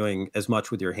won't be doing as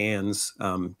much with your hands. You're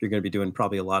going to be doing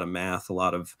probably a lot of math, a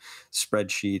lot of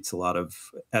spreadsheets, a lot of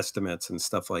estimates and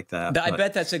stuff like that. I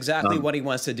bet that's exactly what he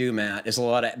wants to do, Matt, is a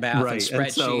lot of math and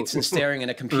spreadsheets and staring at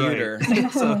a computer.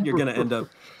 Right. So you're going to end up,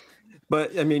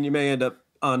 but I mean, you may end up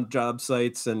on job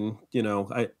sites and,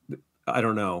 I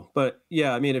don't know. But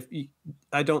yeah, I mean,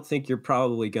 I don't think you're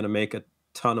probably going to make a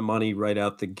ton of money right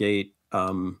out the gate,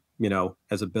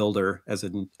 as a builder, as a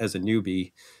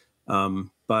newbie.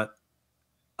 But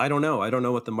I don't know. I don't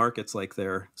know what the market's like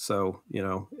there. So,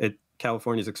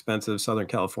 California's expensive. Southern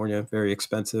California, very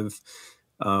expensive.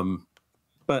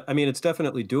 But I mean, it's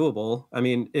definitely doable. I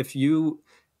mean, if you,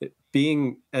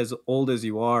 being as old as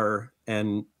you are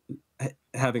and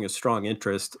having a strong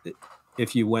interest,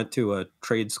 if you went to a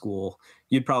trade school,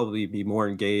 you'd probably be more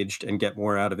engaged and get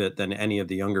more out of it than any of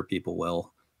the younger people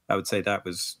will. I would say that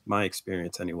was my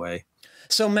experience anyway.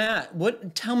 So Matt,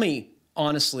 tell me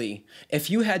honestly, if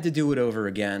you had to do it over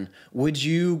again, would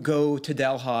you go to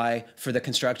Delhi for the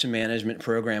construction management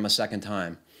program a second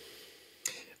time?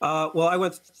 Well, I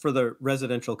went for the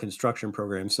residential construction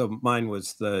program. So mine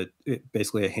was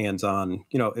basically a hands-on,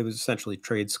 it was essentially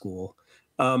trade school.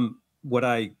 Would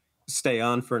I stay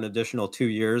on for an additional 2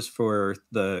 years for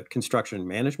the construction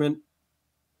management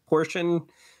portion?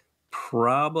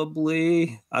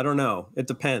 Probably. I don't know. It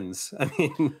depends. I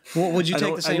mean, well, would you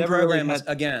take the same program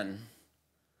again?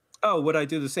 Oh, would I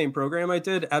do the same program I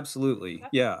did? Absolutely.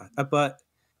 Yeah. But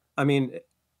I mean,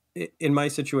 in my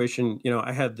situation,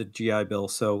 I had the GI Bill,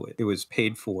 so it was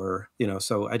paid for,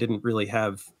 so I didn't really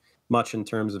have much in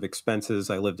terms of expenses.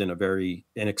 I lived in a very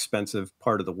inexpensive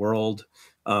part of the world.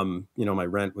 My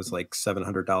rent was like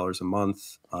 $700 a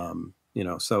month.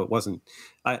 So it wasn't,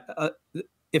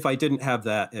 if I didn't have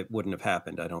that, it wouldn't have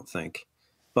happened, I don't think.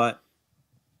 But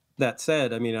that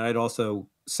said, I mean, I'd also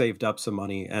saved up some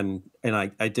money and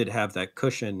I did have that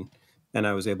cushion and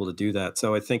I was able to do that.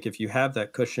 So I think if you have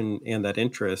that cushion and that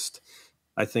interest,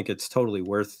 I think it's totally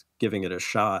worth giving it a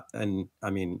shot. And I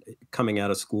mean, coming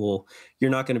out of school,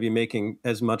 you're not going to be making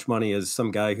as much money as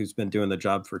some guy who's been doing the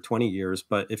job for 20 years.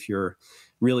 But if you're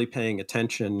really paying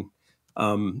attention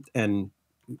and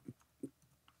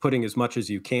putting as much as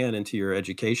you can into your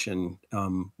education,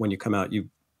 when you come out,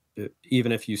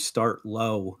 even if you start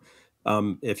low,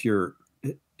 if you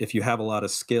have a lot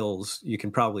of skills, you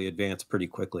can probably advance pretty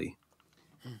quickly.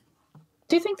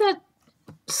 Do you think that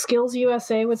Skills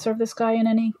USA would serve this guy in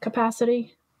any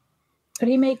capacity? Could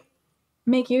he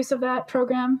make use of that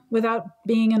program without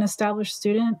being an established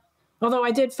student? Although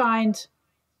I did find,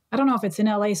 I don't know if it's in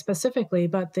LA specifically,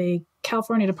 but the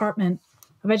California Department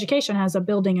of Education has a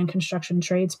building and construction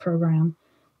trades program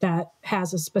that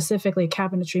has a specifically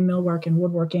cabinetry, millwork, and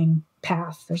woodworking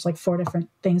path. There's like 4 different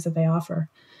things that they offer.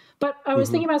 But I was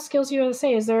thinking about Skills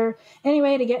USA. Is there any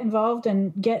way to get involved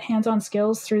and get hands-on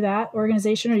skills through that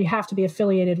organization, or you have to be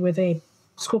affiliated with a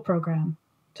school program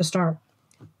to start?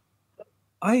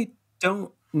 I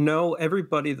don't know.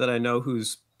 Everybody that I know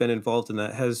who's been involved in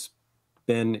that has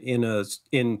been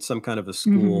in some kind of a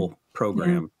school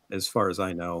program, as far as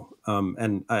I know.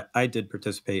 And I did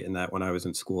participate in that when I was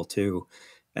in school too.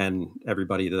 And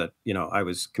everybody that, I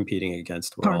was competing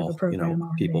against were all,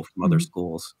 people from other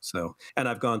schools. So, and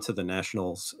I've gone to the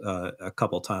nationals a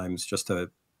couple times just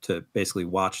to basically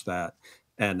watch that.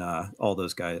 And all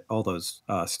those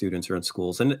students are in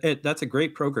schools, and that's a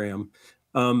great program.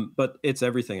 But it's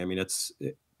everything. I mean, it's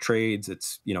trades,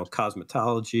 it's,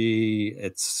 cosmetology,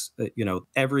 it's,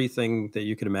 everything that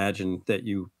you could imagine that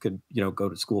you could, go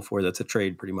to school for. That's a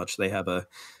trade. Pretty much they have a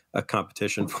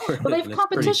competition for it. Well, they have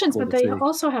competitions, but they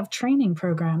also have training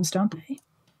programs, don't they?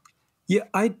 Yeah,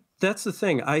 that's the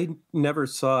thing. I never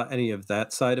saw any of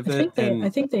that side of it. I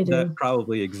think they do. That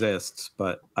probably exists,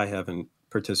 but I haven't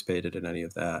participated in any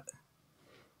of that.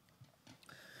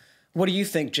 What do you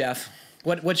think, Jeff?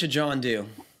 What should John do?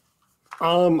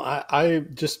 I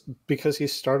just, because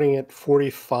he's starting at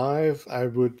 45, I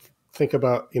would think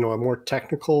about, a more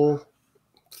technical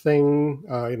thing,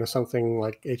 something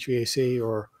like HVAC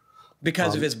or.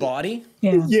 Because of his body?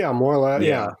 Yeah, more or less.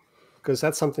 Yeah. Because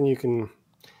that's something you can,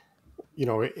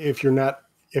 if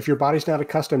your body's not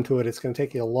accustomed to it, it's going to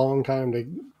take you a long time to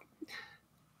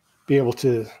be able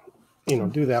to,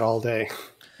 do that all day.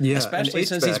 Yeah. Especially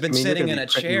since he's been sitting in a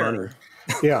chair.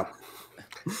 Yeah.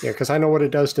 Yeah, because I know what it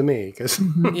does to me.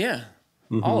 Yeah,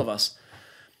 all of us.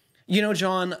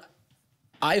 John,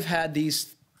 I've had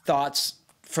these thoughts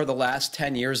for the last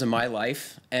 10 years of my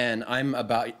life, and I'm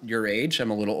about your age.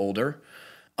 I'm a little older.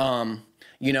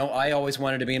 I always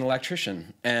wanted to be an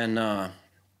electrician, and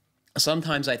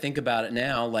sometimes I think about it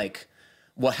now, like,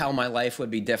 how my life would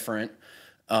be different.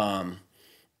 But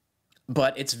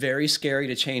it's very scary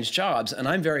to change jobs, and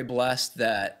I'm very blessed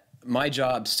that my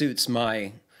job suits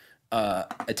my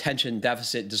attention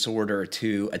deficit disorder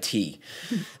to a T,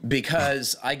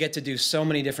 because I get to do so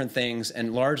many different things,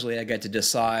 and largely I get to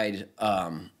decide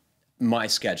my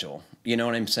schedule. You know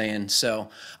what I'm saying? So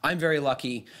I'm very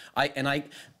lucky.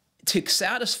 To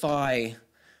satisfy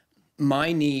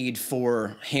my need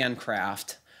for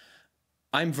handcraft,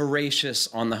 I'm voracious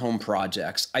on the home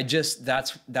projects.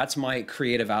 That's my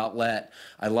creative outlet.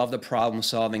 I love the problem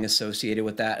solving associated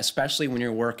with that, especially when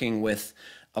you're working with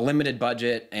a limited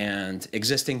budget and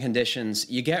existing conditions.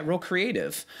 You get real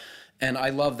creative. And I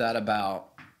love that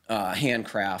about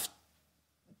handcraft,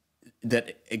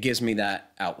 that it gives me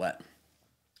that outlet.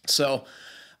 So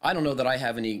I don't know that I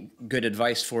have any good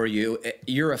advice for you.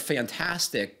 You're a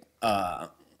fantastic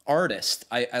artist.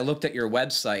 I looked at your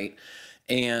website,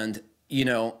 and,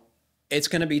 it's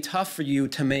going to be tough for you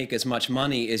to make as much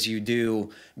money as you do,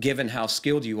 given how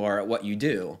skilled you are at what you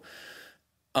do.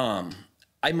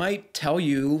 I might tell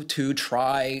you to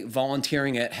try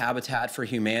volunteering at Habitat for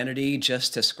Humanity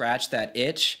just to scratch that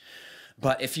itch.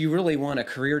 But if you really want a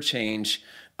career change,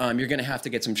 you're going to have to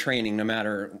get some training, no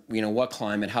matter, what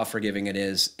climate, how forgiving it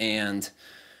is. And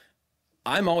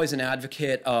I'm always an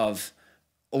advocate of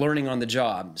learning on the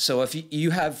job. So if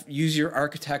you use your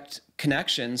architect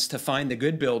connections to find the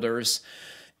good builders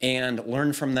and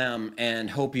learn from them and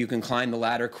hope you can climb the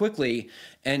ladder quickly.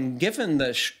 And given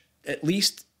at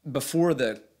least before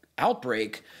the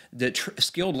outbreak, the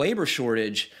skilled labor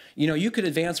shortage, you could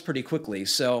advance pretty quickly.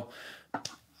 So,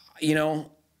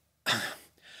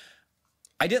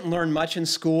 I didn't learn much in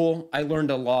school. I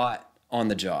learned a lot on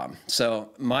the job. So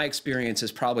my experience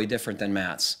is probably different than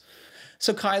Matt's.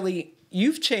 So Kiley,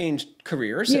 you've changed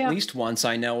careers at least once,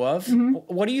 I know of.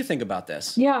 What do you think about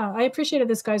this? Yeah, I appreciated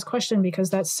this guy's question, because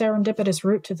that serendipitous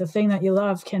route to the thing that you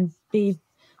love can be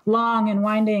long and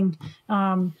winding.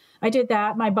 I did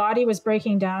that. My body was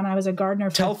breaking down. I was a gardener.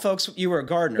 Tell folks you were a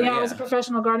gardener. Yeah, I was a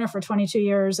professional gardener for 22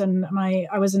 years, and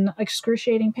I was in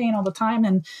excruciating pain all the time,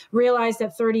 and realized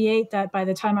at 38 that by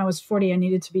the time I was 40, I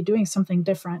needed to be doing something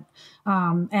different,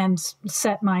 and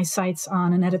set my sights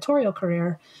on an editorial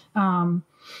career.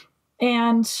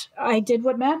 And I did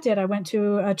what Matt did. I went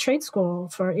to a trade school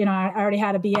for, I already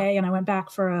had a BA, and I went back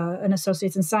for an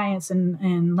associate's in science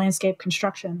in landscape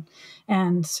construction.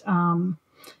 And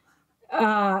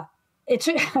I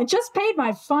just paid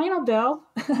my final bill,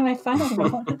 my final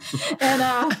loan.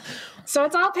 And so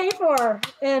it's all paid for.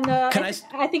 And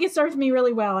I think it served me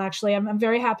really well, actually. I'm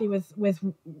very happy with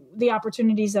the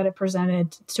opportunities that it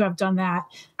presented to have done that.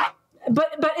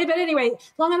 But anyway,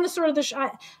 long on the sort of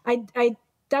I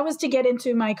that was to get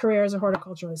into my career as a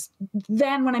horticulturalist.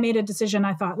 Then when I made a decision,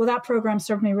 I thought, well, that program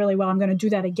served me really well. I'm going to do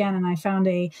that again. And I found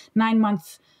a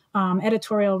 9-month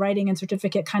editorial writing and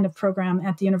certificate kind of program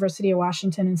at the University of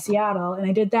Washington in Seattle. And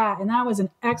I did that. And that was an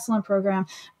excellent program.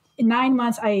 In 9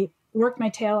 months, I worked my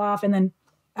tail off. And then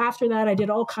after that, I did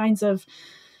all kinds of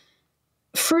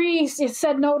free,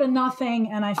 said no to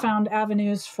nothing. And I found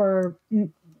avenues for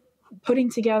putting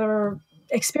together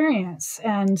experience.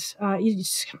 And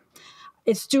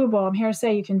it's doable. I'm here to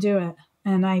say you can do it.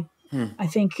 And I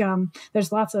think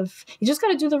there's lots of, you just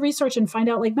got to do the research and find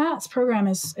out, like Matt's program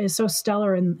is so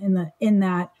stellar in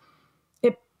that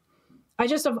I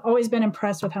just have always been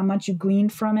impressed with how much you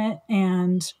gleaned from it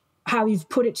and how you've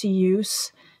put it to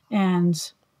use. And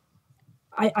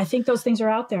I think those things are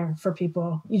out there for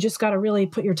people. You just got to really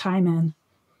put your time in.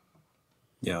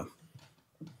 Yeah.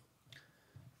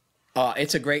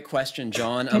 It's a great question,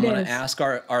 John. I'm going to ask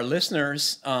our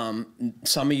listeners. Some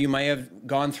of you may have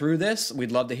gone through this.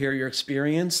 We'd love to hear your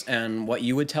experience and what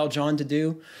you would tell John to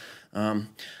do.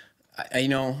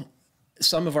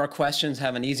 Some of our questions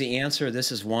have an easy answer.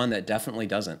 This is one that definitely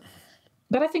doesn't.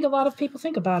 But I think a lot of people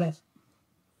think about it.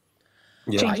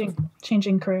 Yeah.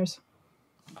 Changing careers.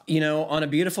 On a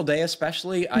beautiful day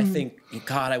especially, I think,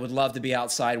 God, I would love to be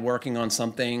outside working on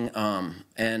something.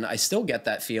 And I still get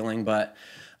that feeling, but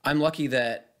I'm lucky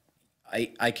that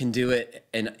I can do it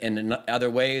in other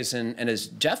ways. And as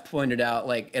Jeff pointed out,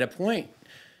 like at a point,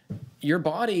 your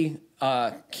body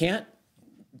can't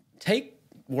take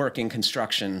work in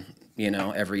construction,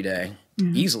 every day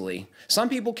easily. Some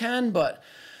people can, but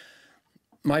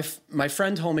my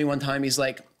friend told me one time, he's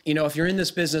like, if you're in this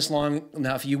business long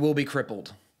enough, you will be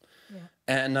crippled. Yeah.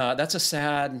 And that's a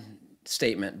sad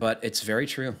statement, but it's very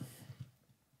true.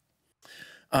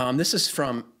 This is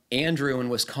from Andrew in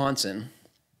Wisconsin.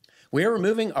 We are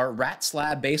removing our rat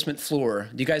slab basement floor.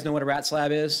 Do you guys know what a rat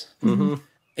slab is? Mm-hmm.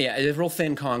 Yeah, it's real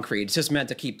thin concrete. It's just meant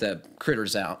to keep the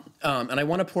critters out. And I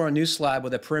want to pour a new slab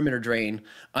with a perimeter drain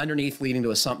underneath leading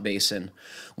to a sump basin.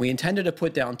 We intended to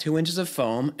put down 2 inches of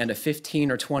foam and a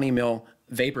 15 or 20 mil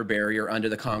vapor barrier under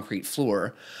the concrete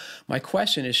floor. My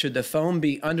question is, should the foam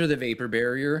be under the vapor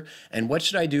barrier? And what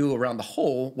should I do around the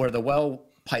hole where the well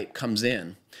pipe comes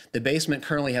in? The basement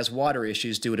currently has water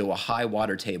issues due to a high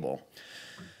water table.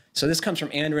 So this comes from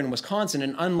Andrew in Wisconsin,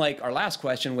 and unlike our last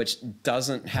question, which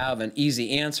doesn't have an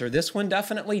easy answer, this one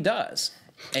definitely does.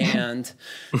 And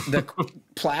the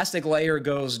plastic layer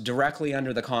goes directly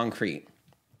under the concrete.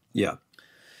 Yeah.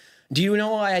 Do you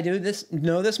know why I do this?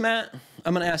 Know this, Matt?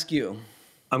 I'm going to ask you.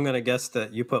 I'm going to guess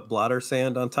that you put blotter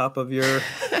sand on top of your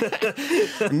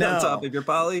no. on top of your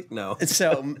poly? No.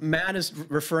 So Matt is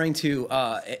referring to,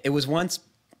 it was once,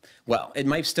 well, it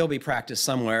might still be practiced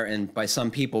somewhere and by some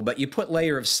people, but you put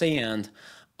layer of sand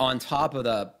on top of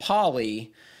the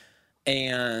poly,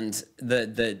 and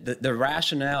the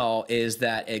rationale is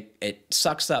that it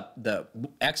sucks up the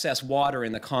excess water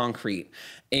in the concrete.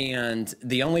 And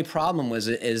the only problem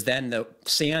is then the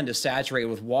sand is saturated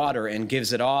with water and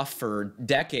gives it off for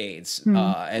decades,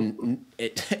 and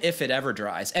if it ever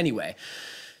dries. Anyway,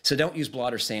 so don't use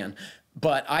blotter sand.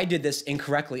 But I did this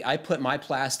incorrectly. I put my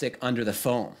plastic under the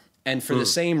foam. And for the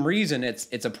same reason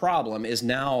it's a problem, is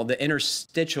now the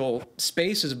interstitial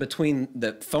spaces between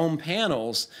the foam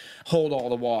panels hold all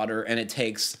the water, and it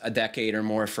takes a decade or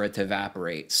more for it to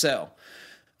evaporate. So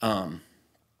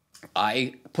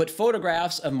I put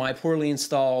photographs of my poorly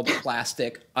installed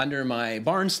plastic under my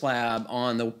barn slab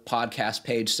on the podcast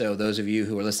page, so those of you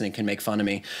who are listening can make fun of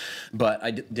me. But I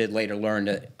did later learn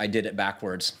that I did it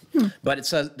backwards. But it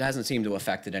hasn't seemed to have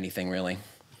affected anything really.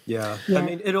 Yeah. I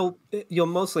mean, you'll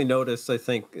mostly notice, I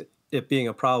think, it being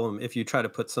a problem if you try to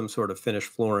put some sort of finished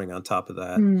flooring on top of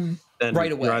that. Then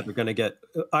right away. You're either going to get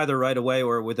either right away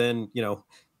or within,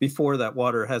 before that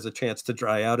water has a chance to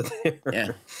dry out of there.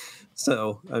 Yeah.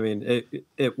 So, I mean,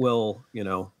 it will,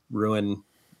 ruin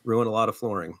ruin a lot of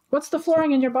flooring. What's the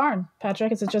flooring in your barn,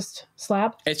 Patrick? Is it just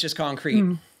slab? It's just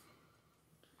concrete.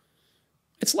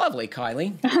 It's lovely,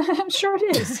 Kylie. I'm sure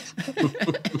it is.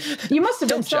 You must have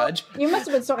been You must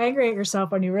have been so angry at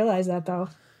yourself when you realized that, though.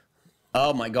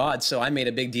 Oh my God. So I made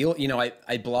a big deal. You know, I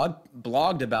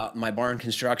blogged about my barn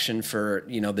construction for,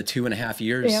 the 2.5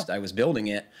 years I was building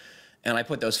it. And I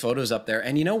put those photos up there.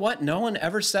 And you know what? No one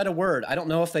ever said a word. I don't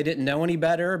know if they didn't know any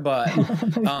better, but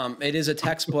it is a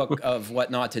textbook of what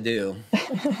not to do.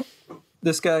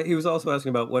 This guy, he was also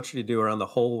asking about what should you do around the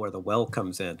hole where the well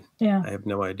comes in. Yeah. I have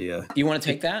no idea. You want to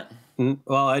take that?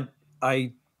 Well,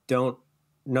 I don't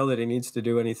know that he needs to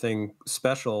do anything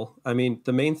special. I mean,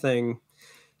 the main thing,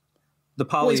 the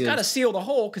poly. Well, he's got to seal the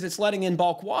hole because it's letting in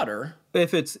bulk water.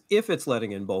 If it's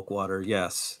letting in bulk water,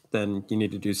 yes, then you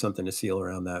need to do something to seal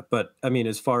around that. But I mean,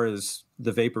 as far as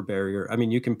the vapor barrier, I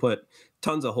mean, you can put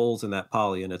tons of holes in that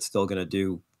poly and it's still going to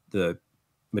do the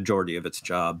majority of its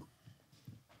job.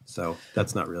 So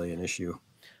that's not really an issue.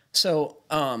 So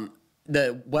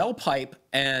the well pipe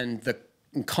and the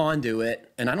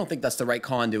conduit, and I don't think that's the right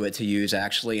conduit to use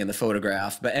actually in the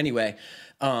photograph. But anyway,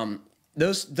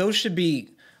 those should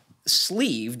be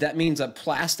sleeved. That means a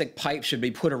plastic pipe should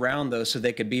be put around those so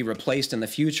they could be replaced in the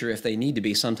future if they need to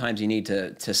be. Sometimes you need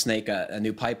to snake a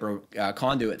new pipe or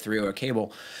conduit through a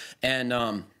cable. And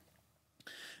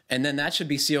then that should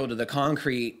be sealed to the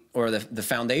concrete or the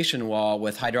foundation wall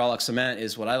with hydraulic cement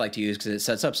is what I like to use because it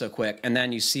sets up so quick. And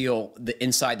then you seal the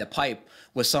inside the pipe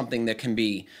with something that can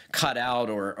be cut out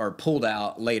or pulled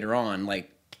out later on, like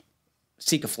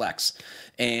Sikaflex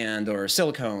or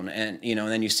silicone, and and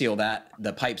then you seal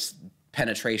the pipe's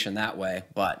penetration that way.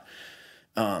 But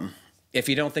if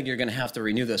you don't think you're going to have to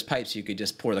renew those pipes, you could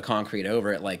just pour the concrete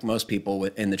over it like most people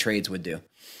in the trades would do.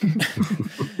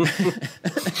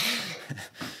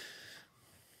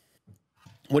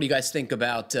 What do you guys think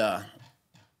about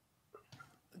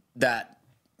that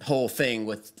whole thing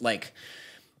with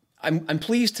I'm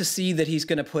pleased to see that he's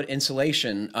going to put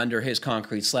insulation under his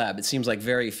concrete slab. It seems like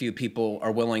very few people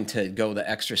are willing to go the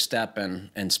extra step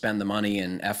and spend the money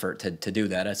and effort to do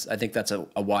that. I think that's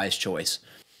a wise choice.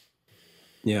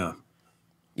 Yeah.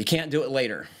 You can't do it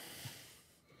later.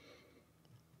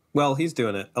 Well, he's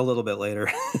doing it a little bit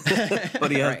later, but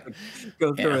he has to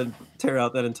go through and tear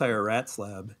out that entire rat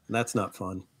slab. And that's not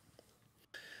fun.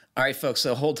 All right, folks,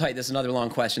 so hold tight. This is another long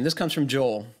question. This comes from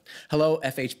Joel. Hello,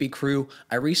 FHB crew.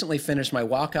 I recently finished my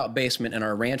walkout basement in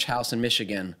our ranch house in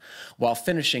Michigan while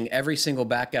finishing every single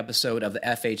back episode of the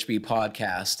FHB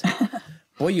podcast.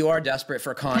 Boy, you are desperate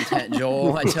for content,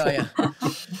 Joel, I tell you.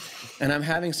 And I'm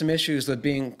having some issues with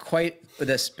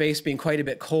the space being quite a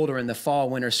bit colder in the fall,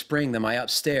 winter, spring than my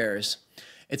upstairs.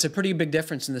 It's a pretty big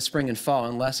difference in the spring and fall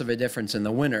and less of a difference in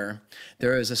the winter.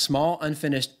 There is a small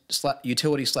unfinished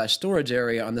utility/storage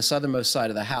area on the southernmost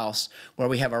side of the house where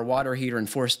we have our water heater and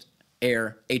forced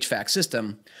air HVAC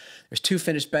system. There's 2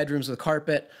 finished bedrooms with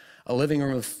carpet, a living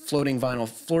room with floating vinyl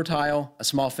floor tile, a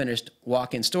small finished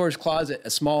walk-in storage closet, a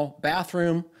small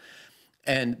bathroom,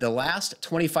 and the last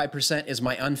 25% is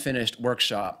my unfinished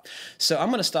workshop. So I'm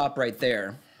going to stop right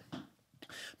there.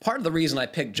 Part of the reason I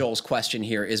picked Joel's question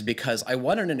here is because I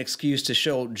wanted an excuse to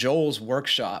show Joel's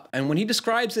workshop. And when he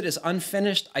describes it as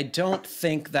unfinished, I don't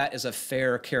think that is a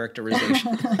fair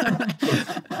characterization.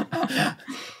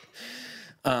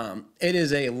 It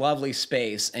is a lovely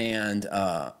space, and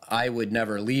I would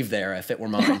never leave there if it were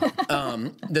mine.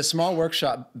 The small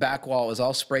workshop back wall is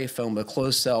all spray foam with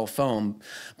closed cell foam,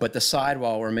 but the side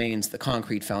wall remains the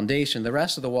concrete foundation. The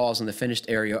rest of the walls in the finished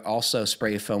area are also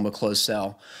spray foam with closed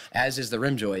cell, as is the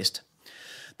rim joist.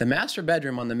 The master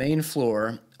bedroom on the main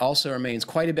floor also remains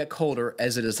quite a bit colder,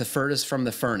 as it is the furthest from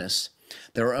the furnace.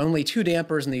 There are only 2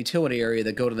 dampers in the utility area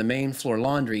that go to the main floor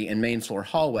laundry and main floor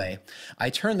hallway. I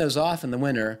turn those off in the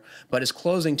winter, but is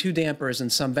closing 2 dampers and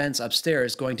some vents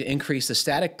upstairs going to increase the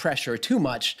static pressure too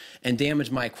much and damage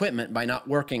my equipment by not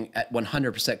working at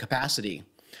 100% capacity?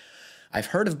 I've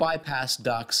heard of bypass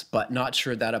ducts, but not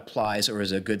sure that applies or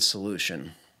is a good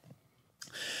solution.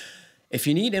 If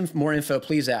you need more info,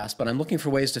 please ask, but I'm looking for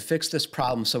ways to fix this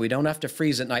problem so we don't have to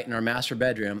freeze at night in our master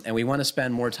bedroom and we want to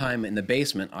spend more time in the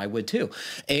basement. I would too.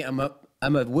 I'm a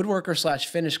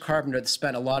woodworker/finish carpenter that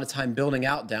spent a lot of time building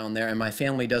out down there, and my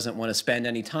family doesn't want to spend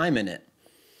any time in it.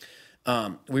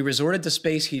 We resorted to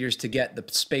space heaters to get the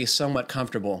space somewhat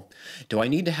comfortable. Do I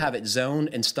need to have it zoned,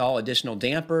 install additional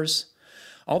dampers?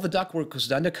 All the ductwork was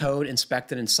done to code,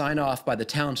 inspected, and signed off by the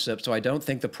township, so I don't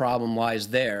think the problem lies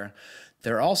there.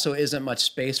 There also isn't much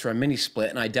space for a mini split,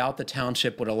 and I doubt the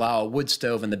township would allow a wood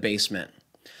stove in the basement.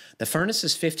 The furnace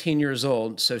is 15 years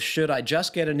old, so should I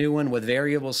just get a new one with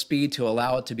variable speed to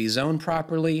allow it to be zoned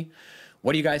properly?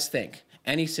 What do you guys think?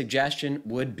 Any suggestion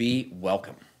would be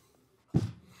welcome.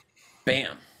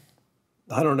 Bam.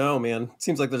 I don't know, man.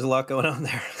 Seems like there's a lot going on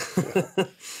there.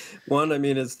 One, I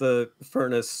mean, is the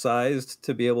furnace sized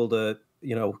to be able to,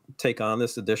 take on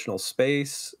this additional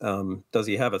space? Does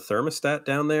he have a thermostat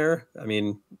down there? I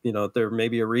mean, there may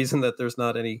be a reason that there's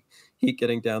not any heat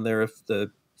getting down there if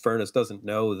the furnace doesn't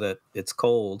know that it's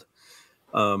cold.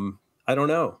 I don't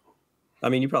know. I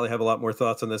mean, you probably have a lot more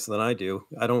thoughts on this than I do.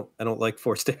 I don't like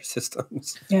forced air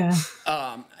systems. Yeah.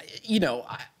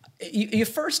 You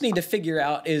first need to figure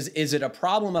out, is it a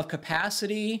problem of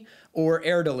capacity or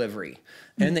air delivery?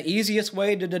 And the easiest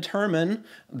way to determine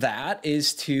that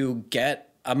is to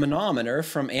get a manometer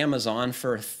from Amazon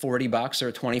for $40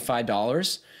 or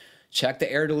 $25. Check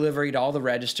the air delivery to all the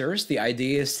registers. The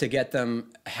idea is to get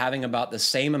them having about the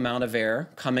same amount of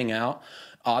air coming out.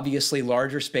 Obviously,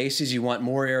 larger spaces, you want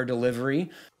more air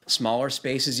delivery. Smaller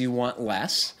spaces, you want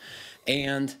less.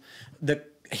 And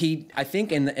I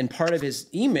think in part of his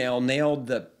email nailed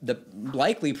the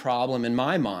likely problem in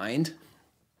my mind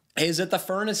is that the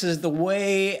furnace is the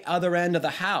way other end of the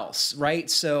house, right?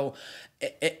 So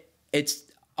it's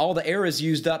all the air is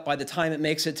used up by the time it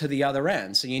makes it to the other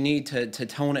end. So you need to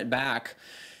tone it back.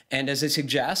 And as he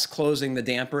suggests, closing the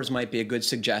dampers might be a good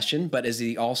suggestion. But as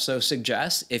he also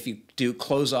suggests, if you do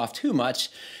close off too much,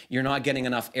 you're not getting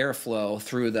enough airflow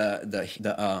through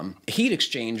the heat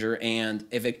exchanger. And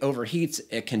if it overheats,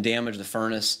 it can damage the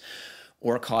furnace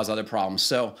or cause other problems.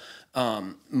 So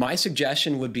my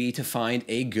suggestion would be to find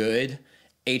a good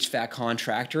HVAC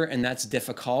contractor, and that's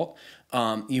difficult.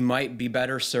 You might be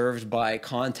better served by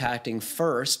contacting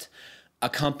first a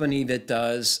company that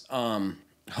does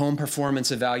home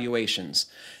performance evaluations,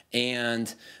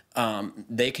 and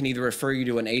they can either refer you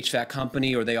to an HVAC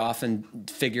company, or they often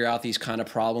figure out these kind of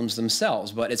problems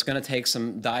themselves. But it's going to take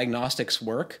some diagnostics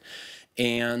work,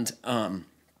 and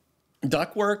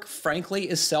duct work, frankly,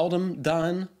 is seldom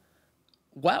done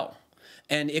well,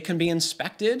 and it can be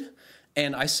inspected.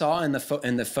 And I saw in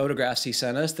the photographs he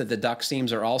sent us that the duct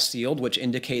seams are all sealed, which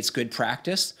indicates good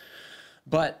practice.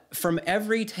 But from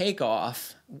every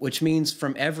takeoff, which means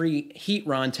from every heat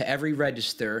run to every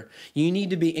register, you need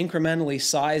to be incrementally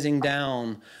sizing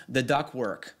down the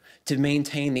ductwork to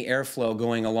maintain the airflow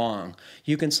going along.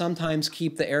 You can sometimes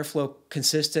keep the airflow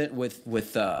consistent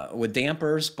with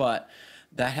dampers, but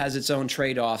that has its own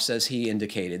trade-offs, as he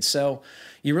indicated. So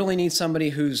you really need somebody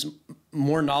who's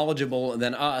more knowledgeable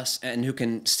than us and who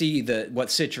can see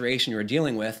what situation you're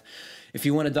dealing with. If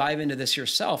you want to dive into this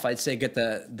yourself, I'd say get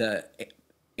the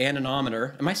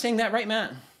anemometer. Am I saying that right,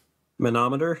 Matt?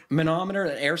 Manometer? Manometer,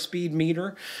 an airspeed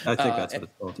meter. I think that's what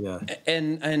it's called, yeah.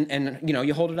 And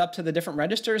you hold it up to the different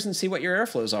registers and see what your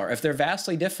airflows are. If they're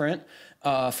vastly different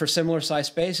for similar size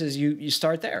spaces, you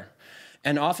start there.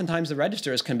 And oftentimes the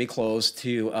registers can be closed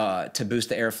to boost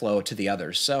the airflow to the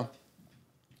others. So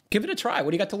give it a try.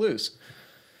 What do you got to lose?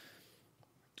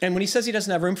 And when he says he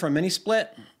doesn't have room for a mini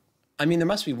split, I mean, there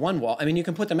must be one wall. I mean, you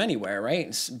can put them anywhere,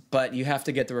 right? But you have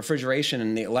to get the refrigeration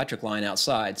and the electric line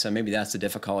outside. So maybe that's the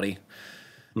difficulty.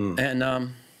 And I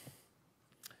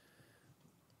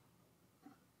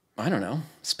don't know.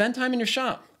 Spend time in your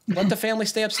shop. Let the family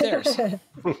stay upstairs.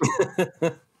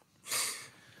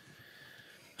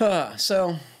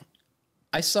 So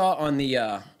I saw on the...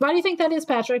 Why do you think that is,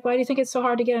 Patrick? Why do you think it's so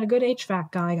hard to get a good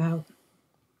HVAC guy out?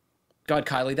 God,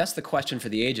 Kiley, that's the question for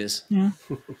the ages. Yeah.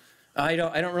 I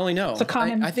don't really know. It's a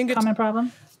common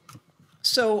problem.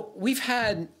 So we've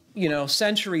had,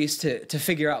 centuries to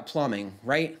figure out plumbing,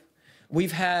 right?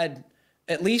 We've had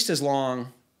at least as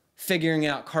long figuring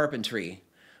out carpentry,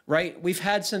 right? We've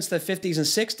had since the 50s and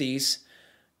 60s,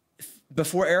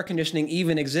 before air conditioning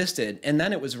even existed, and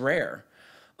then it was rare.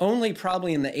 Only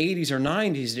probably in the 80s or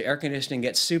 90s did air conditioning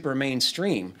get super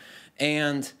mainstream.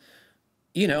 And,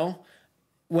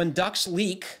 when ducts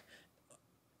leak,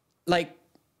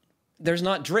 there's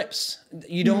not drips.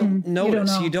 You don't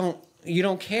notice. You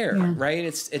don't care,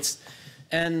 right?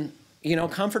 And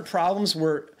comfort problems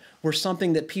were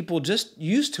something that people just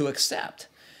used to accept.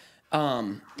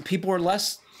 People are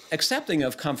less accepting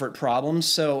of comfort problems,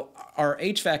 so our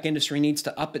HVAC industry needs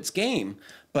to up its game.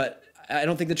 But I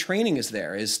don't think the training is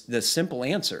there, is the simple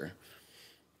answer.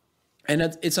 And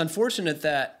it's unfortunate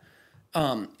that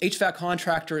HVAC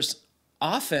contractors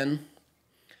often,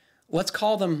 let's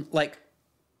call them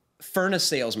furnace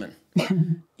salesman.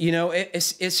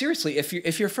 Seriously,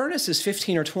 if your furnace is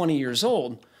 15 or 20 years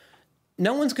old,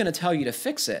 no one's going to tell you to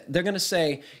fix it. They're going to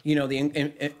say, you know,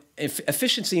 the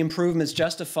efficiency improvements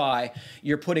justify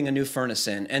you're putting a new furnace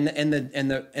in, and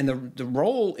the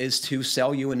role is to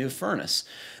sell you a new furnace,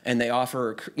 and they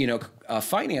offer, you know,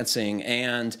 financing,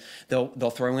 and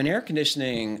they'll throw in air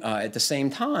conditioning at the same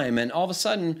time, and all of a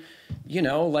sudden, you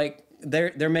know, like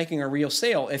they're making a real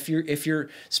sale. If you're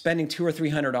spending $200 or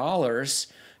 $300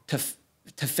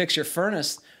 to fix your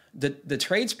furnace, the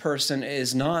tradesperson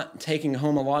is not taking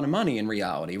home a lot of money in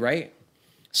reality, right?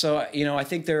 So, you know, I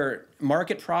think there are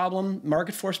market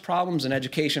force problems and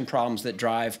education problems that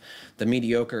drive the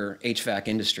mediocre HVAC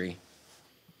industry.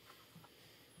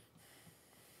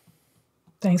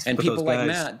 Thanks. And people like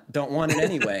Matt don't want it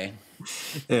anyway.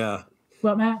 Yeah.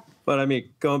 What, Matt? But I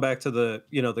mean, going back to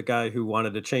the guy who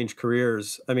wanted to change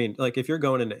careers, I mean, like if you're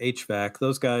going into HVAC,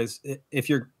 those guys, if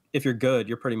you're good,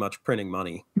 you're pretty much printing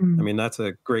money. I mean, that's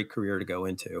a great career to go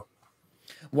into.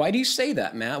 Why do you say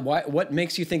that, Matt? What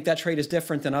makes you think that trade is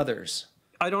different than others?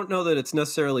 I don't know that it's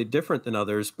necessarily different than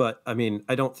others, but I mean,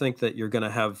 I don't think that you're going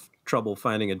to have trouble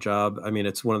finding a job. I mean,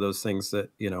 it's one of those things that,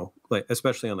 you know, like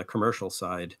especially on the commercial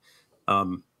side,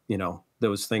 you know,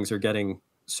 those things are getting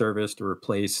serviced or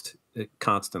replaced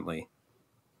constantly.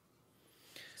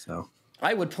 So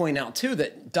I would point out too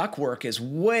that ductwork is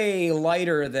way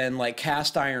lighter than like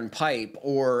cast iron pipe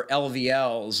or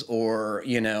LVLs, or,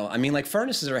 you know, I mean, like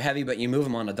furnaces are heavy, but you move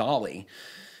them on a dolly.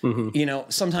 You know,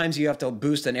 sometimes you have to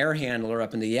boost an air handler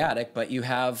up in the attic, but you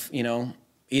have, you know,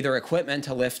 either equipment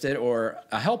to lift it or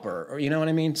a helper, or, you know what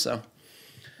I mean? So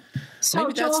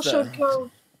Joel should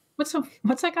go. What's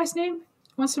that guy's name?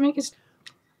 Wants to make his.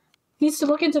 Needs to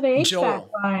look into the HVAC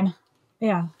line.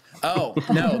 Yeah. Oh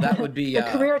no, that would be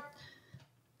career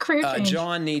change.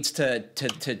 John needs to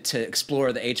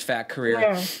explore the HVAC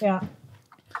career. Yeah.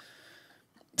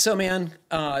 So, man,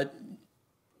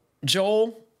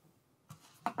 Joel,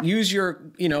 use your,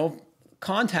 you know,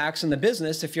 contacts in the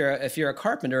business if you're a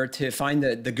carpenter to find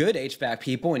the good HVAC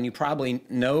people, and you probably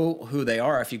know who they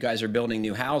are if you guys are building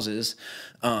new houses.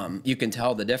 You can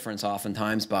tell the difference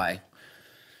oftentimes by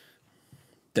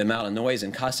the amount of noise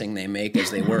and cussing they make as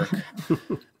they work.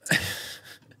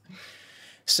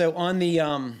 So on the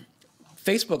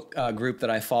Facebook group that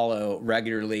I follow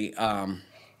regularly, I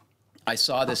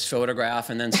saw this photograph,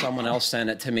 and then someone else sent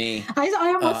it to me.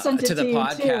 I almost sent it to the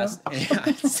podcast.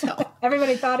 Yeah, so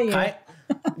everybody thought of you.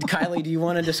 Kylie, do you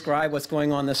want to describe what's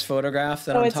going on in this photograph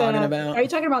that I'm talking about? Are you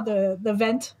talking about the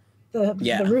vent,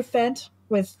 the roof vent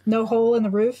with no hole in the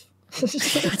roof?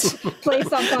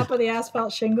 Placed on top of the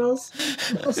asphalt shingles.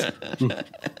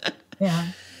 Yeah,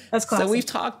 that's classic. So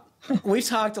we've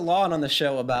talked a lot on the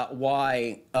show about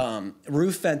why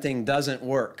roof venting doesn't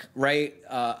work, right?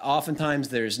 Oftentimes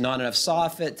there's not enough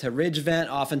soffit to ridge vent.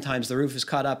 Oftentimes the roof is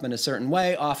cut up in a certain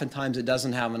way. Oftentimes it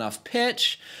doesn't have enough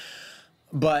pitch.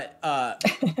 But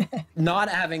not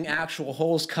having actual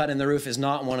holes cut in the roof is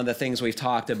not one of the things we've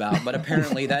talked about. But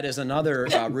apparently that is another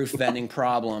roof venting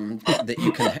problem that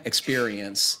you can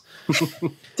experience.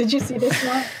 Did you see this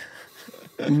one?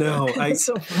 No,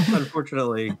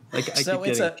 unfortunately, I keep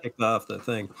getting kicked off the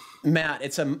thing. Matt,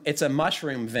 it's a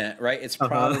mushroom vent, right? It's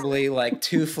probably like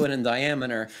 2 foot in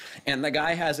diameter, and the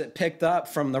guy has it picked up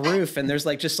from the roof, and there's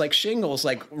just shingles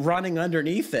running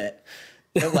underneath it.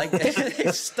 Like they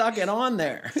stuck it on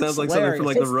there. Sounds like something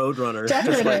from the Roadrunner.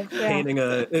 Just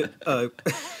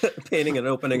painting an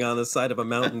opening on the side of a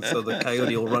mountain so the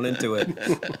coyote will run into it.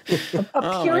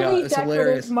 A purely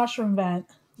decorative mushroom vent.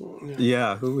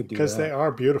 Yeah, who would do that? Because they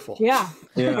are beautiful. Yeah.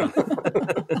 Yeah.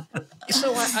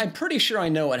 So I'm pretty sure I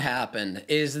know what happened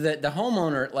is that the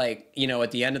homeowner,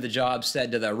 at the end of the job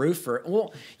said to the roofer,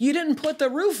 well, you didn't put the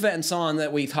roof vents on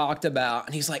that we talked about.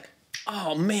 And he's like,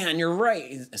 oh man, you're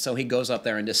right. So he goes up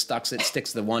there and just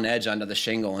sticks the one edge under the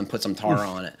shingle and puts some tar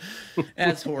on it.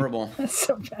 That's horrible. That's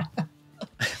so bad.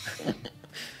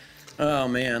 Oh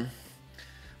man.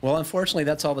 Well, unfortunately,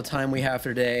 that's all the time we have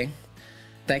for today.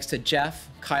 Thanks to Jeff,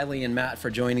 Kylie, and Matt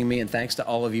for joining me, and thanks to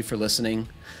all of you for listening.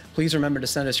 Please remember to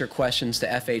send us your questions to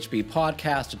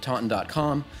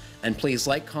fhbpodcast@taunton.com, and please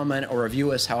like, comment, or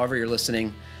review us however you're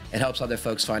listening. It helps other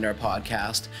folks find our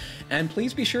podcast. And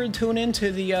please be sure to tune in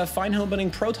to the Fine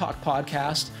Homebuilding Pro Talk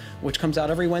podcast, which comes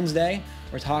out every Wednesday.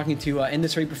 We're talking to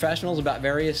industry professionals about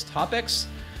various topics.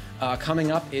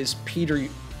 Coming up is Peter...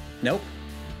 Nope.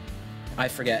 I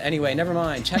forget. Anyway, never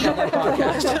mind. Check out my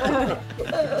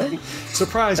podcast.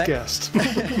 Surprise guest.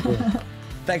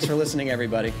 Thanks for listening,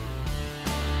 everybody.